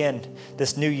to begin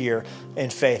this new year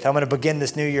in faith. I'm going to begin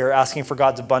this new year asking for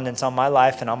God's abundance on my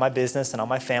life and on my business and on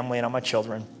my family and on my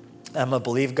children. I'm going to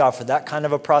believe God for that kind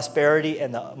of a prosperity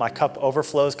and my cup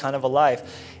overflows kind of a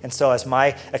life. And so as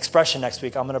my expression next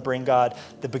week, I'm going to bring God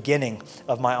the beginning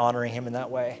of my honoring him in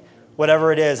that way.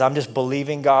 Whatever it is, I'm just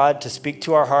believing God to speak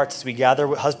to our hearts as we gather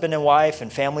with husband and wife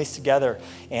and families together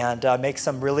and make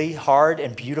some really hard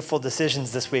and beautiful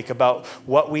decisions this week about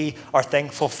what we are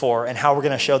thankful for and how we're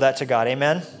going to show that to God.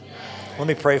 Amen? Amen. Let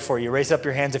me pray for you. Raise up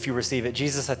your hands if you receive it.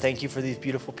 Jesus, I thank you for these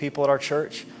beautiful people at our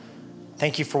church.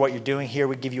 Thank you for what you're doing here.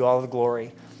 We give you all the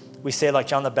glory. We say like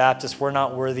John the Baptist, we're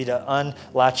not worthy to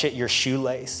unlatch at your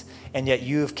shoelace, and yet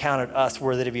you have counted us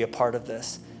worthy to be a part of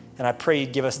this. And I pray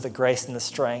you'd give us the grace and the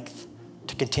strength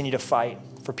to continue to fight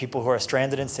for people who are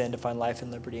stranded in sin to find life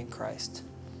and liberty in Christ.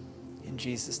 In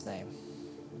Jesus' name,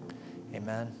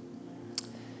 amen.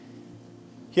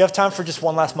 You have time for just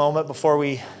one last moment before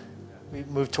we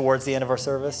move towards the end of our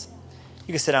service?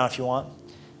 You can sit down if you want.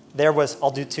 I'll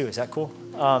do two. Is that cool?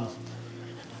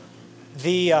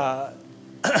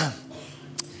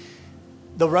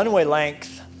 The runway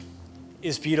length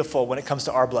is beautiful when it comes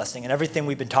to our blessing. And everything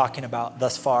we've been talking about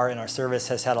thus far in our service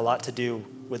has had a lot to do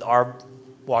with our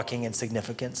walking in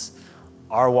significance,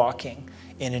 our walking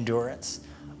in endurance,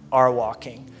 our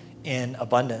walking in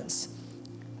abundance.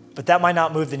 But that might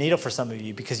not move the needle for some of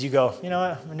you because you go, you know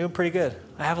what, I'm doing pretty good.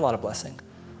 I have a lot of blessing.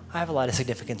 I have a lot of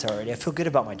significance already. I feel good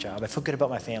about my job. I feel good about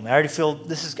my family. I already feel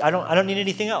I don't need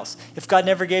anything else. If God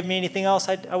never gave me anything else,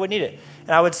 I wouldn't need it.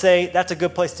 And I would say that's a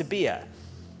good place to be at.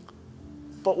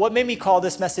 But what made me call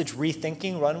this message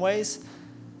Rethinking Runways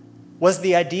was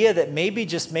the idea that maybe,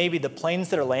 just maybe, the planes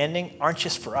that are landing aren't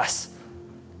just for us.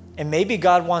 And maybe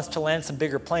God wants to land some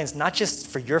bigger planes, not just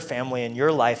for your family and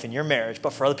your life and your marriage,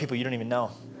 but for other people you don't even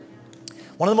know.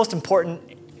 One of the most important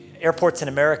airports in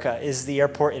America is the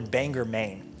airport in Bangor,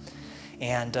 Maine.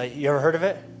 And you ever heard of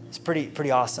it? It's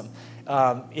pretty awesome.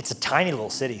 It's a tiny little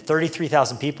city,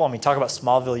 33,000 people. I mean, talk about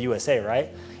Smallville, USA, right?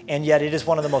 And yet it is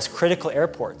one of the most critical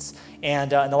airports.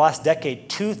 And in the last decade,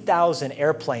 2,000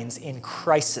 airplanes in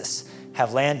crisis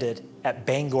have landed at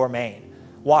Bangor, Maine.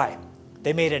 Why?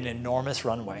 They made an enormous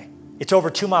runway. It's over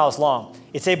 2 miles long.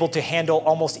 It's able to handle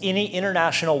almost any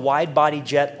international wide-body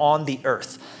jet on the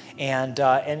earth. And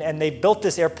they built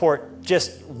this airport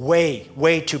just way,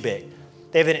 way too big.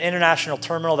 They have an international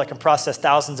terminal that can process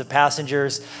thousands of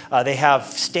passengers. They have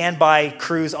standby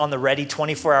crews on the ready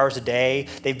 24 hours a day.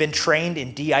 They've been trained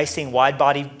in de-icing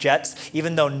wide-body jets,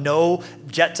 even though no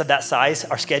jets of that size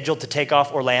are scheduled to take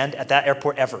off or land at that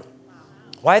airport ever.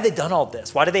 Why have they done all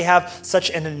this? Why do they have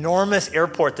such an enormous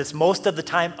airport that's most of the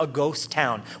time a ghost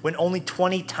town when only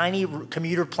 20 tiny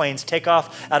commuter planes take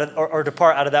off out of, or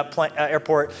depart out of that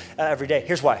airport every day?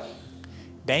 Here's why.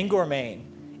 Bangor, Maine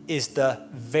is the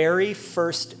very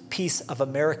first piece of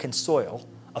American soil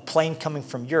a plane coming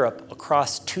from Europe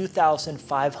across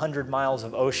 2,500 miles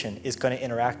of ocean is going to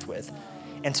interact with.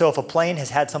 And so if a plane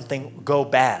has had something go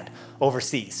bad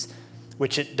overseas,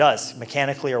 which it does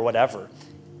mechanically or whatever,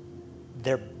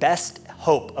 their best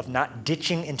hope of not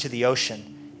ditching into the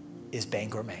ocean is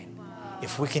Bangor, Maine.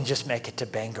 If we can just make it to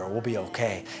Bangor, we'll be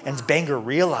okay. And Bangor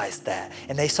realized that,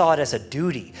 and they saw it as a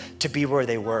duty to be where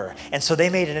they were. And so they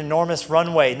made an enormous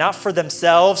runway, not for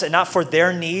themselves and not for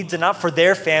their needs and not for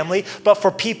their family, but for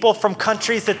people from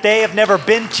countries that they have never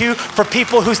been to, for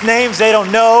people whose names they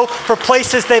don't know, for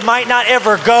places they might not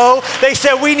ever go. They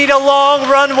said, we need a long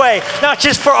runway, not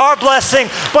just for our blessing,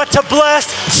 but to bless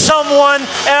someone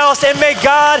else. And may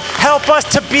God help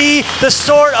us to be the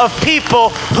sort of people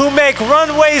who make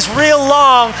runways real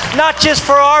long, not just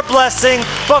for our blessing,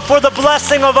 but for the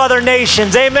blessing of other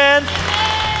nations. Amen?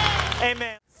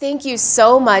 Amen. Thank you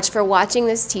so much for watching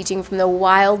this teaching from the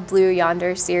Wild Blue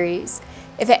Yonder series.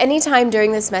 If at any time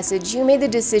during this message you made the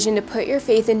decision to put your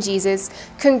faith in Jesus,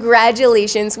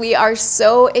 congratulations. We are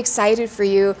so excited for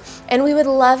you, and we would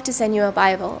love to send you a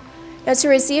Bible. Now, to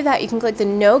receive that, you can click the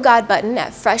Know God button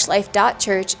at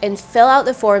freshlife.church and fill out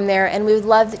the form there, and we would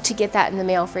love to get that in the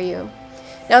mail for you.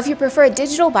 Now, if you prefer a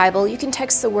digital Bible, you can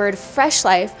text the word Fresh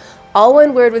Life, all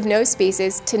one word with no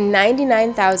spaces, to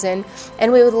 99,000,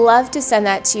 and we would love to send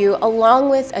that to you along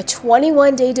with a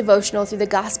 21-day devotional through the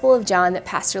Gospel of John that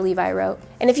Pastor Levi wrote.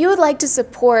 And if you would like to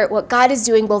support what God is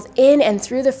doing both in and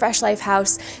through the Fresh Life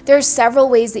House, there are several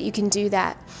ways that you can do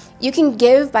that. You can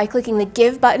give by clicking the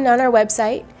Give button on our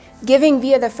website, giving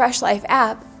via the Fresh Life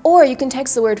app, or you can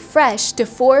text the word FRESH to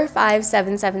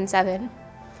 45777.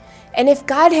 And if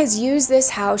God has used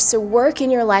this house to work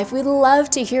in your life, we'd love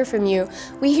to hear from you.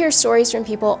 We hear stories from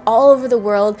people all over the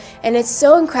world, and it's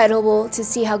so incredible to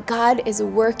see how God is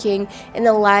working in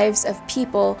the lives of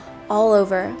people all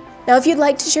over. Now, if you'd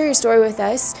like to share your story with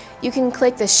us, you can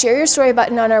click the Share Your Story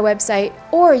button on our website,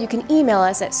 or you can email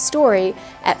us at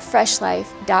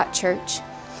story@freshlife.church.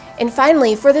 And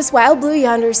finally, for this Wild Blue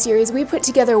Yonder series, we put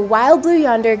together Wild Blue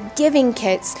Yonder giving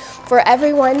kits for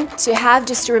everyone to have,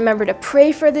 just to remember to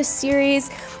pray for this series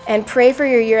and pray for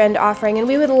your year-end offering, and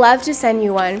we would love to send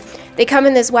you one. They come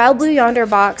in this Wild Blue Yonder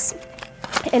box,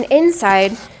 and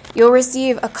inside you'll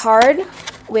receive a card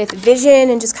with vision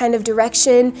and just kind of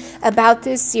direction about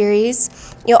this series.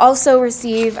 You'll also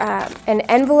receive an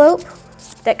envelope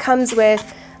that comes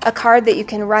with a card that you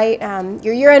can write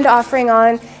your year-end offering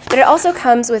on, but it also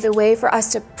comes with a way for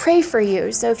us to pray for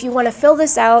you. So if you want to fill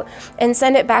this out and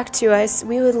send it back to us,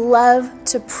 we would love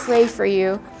to pray for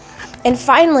you. And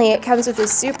finally, it comes with a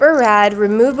super rad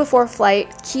Remove Before Flight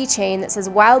keychain that says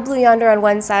Wild Blue Yonder on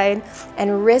one side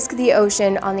and Risk the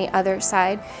Ocean on the other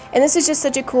side. And this is just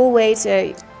such a cool way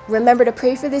to remember to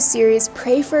pray for this series,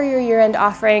 pray for your year-end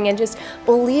offering, and just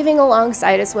believing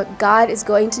alongside us what God is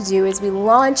going to do as we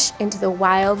launch into the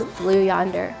Wild Blue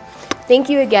Yonder. Thank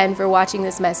you again for watching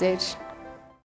this message.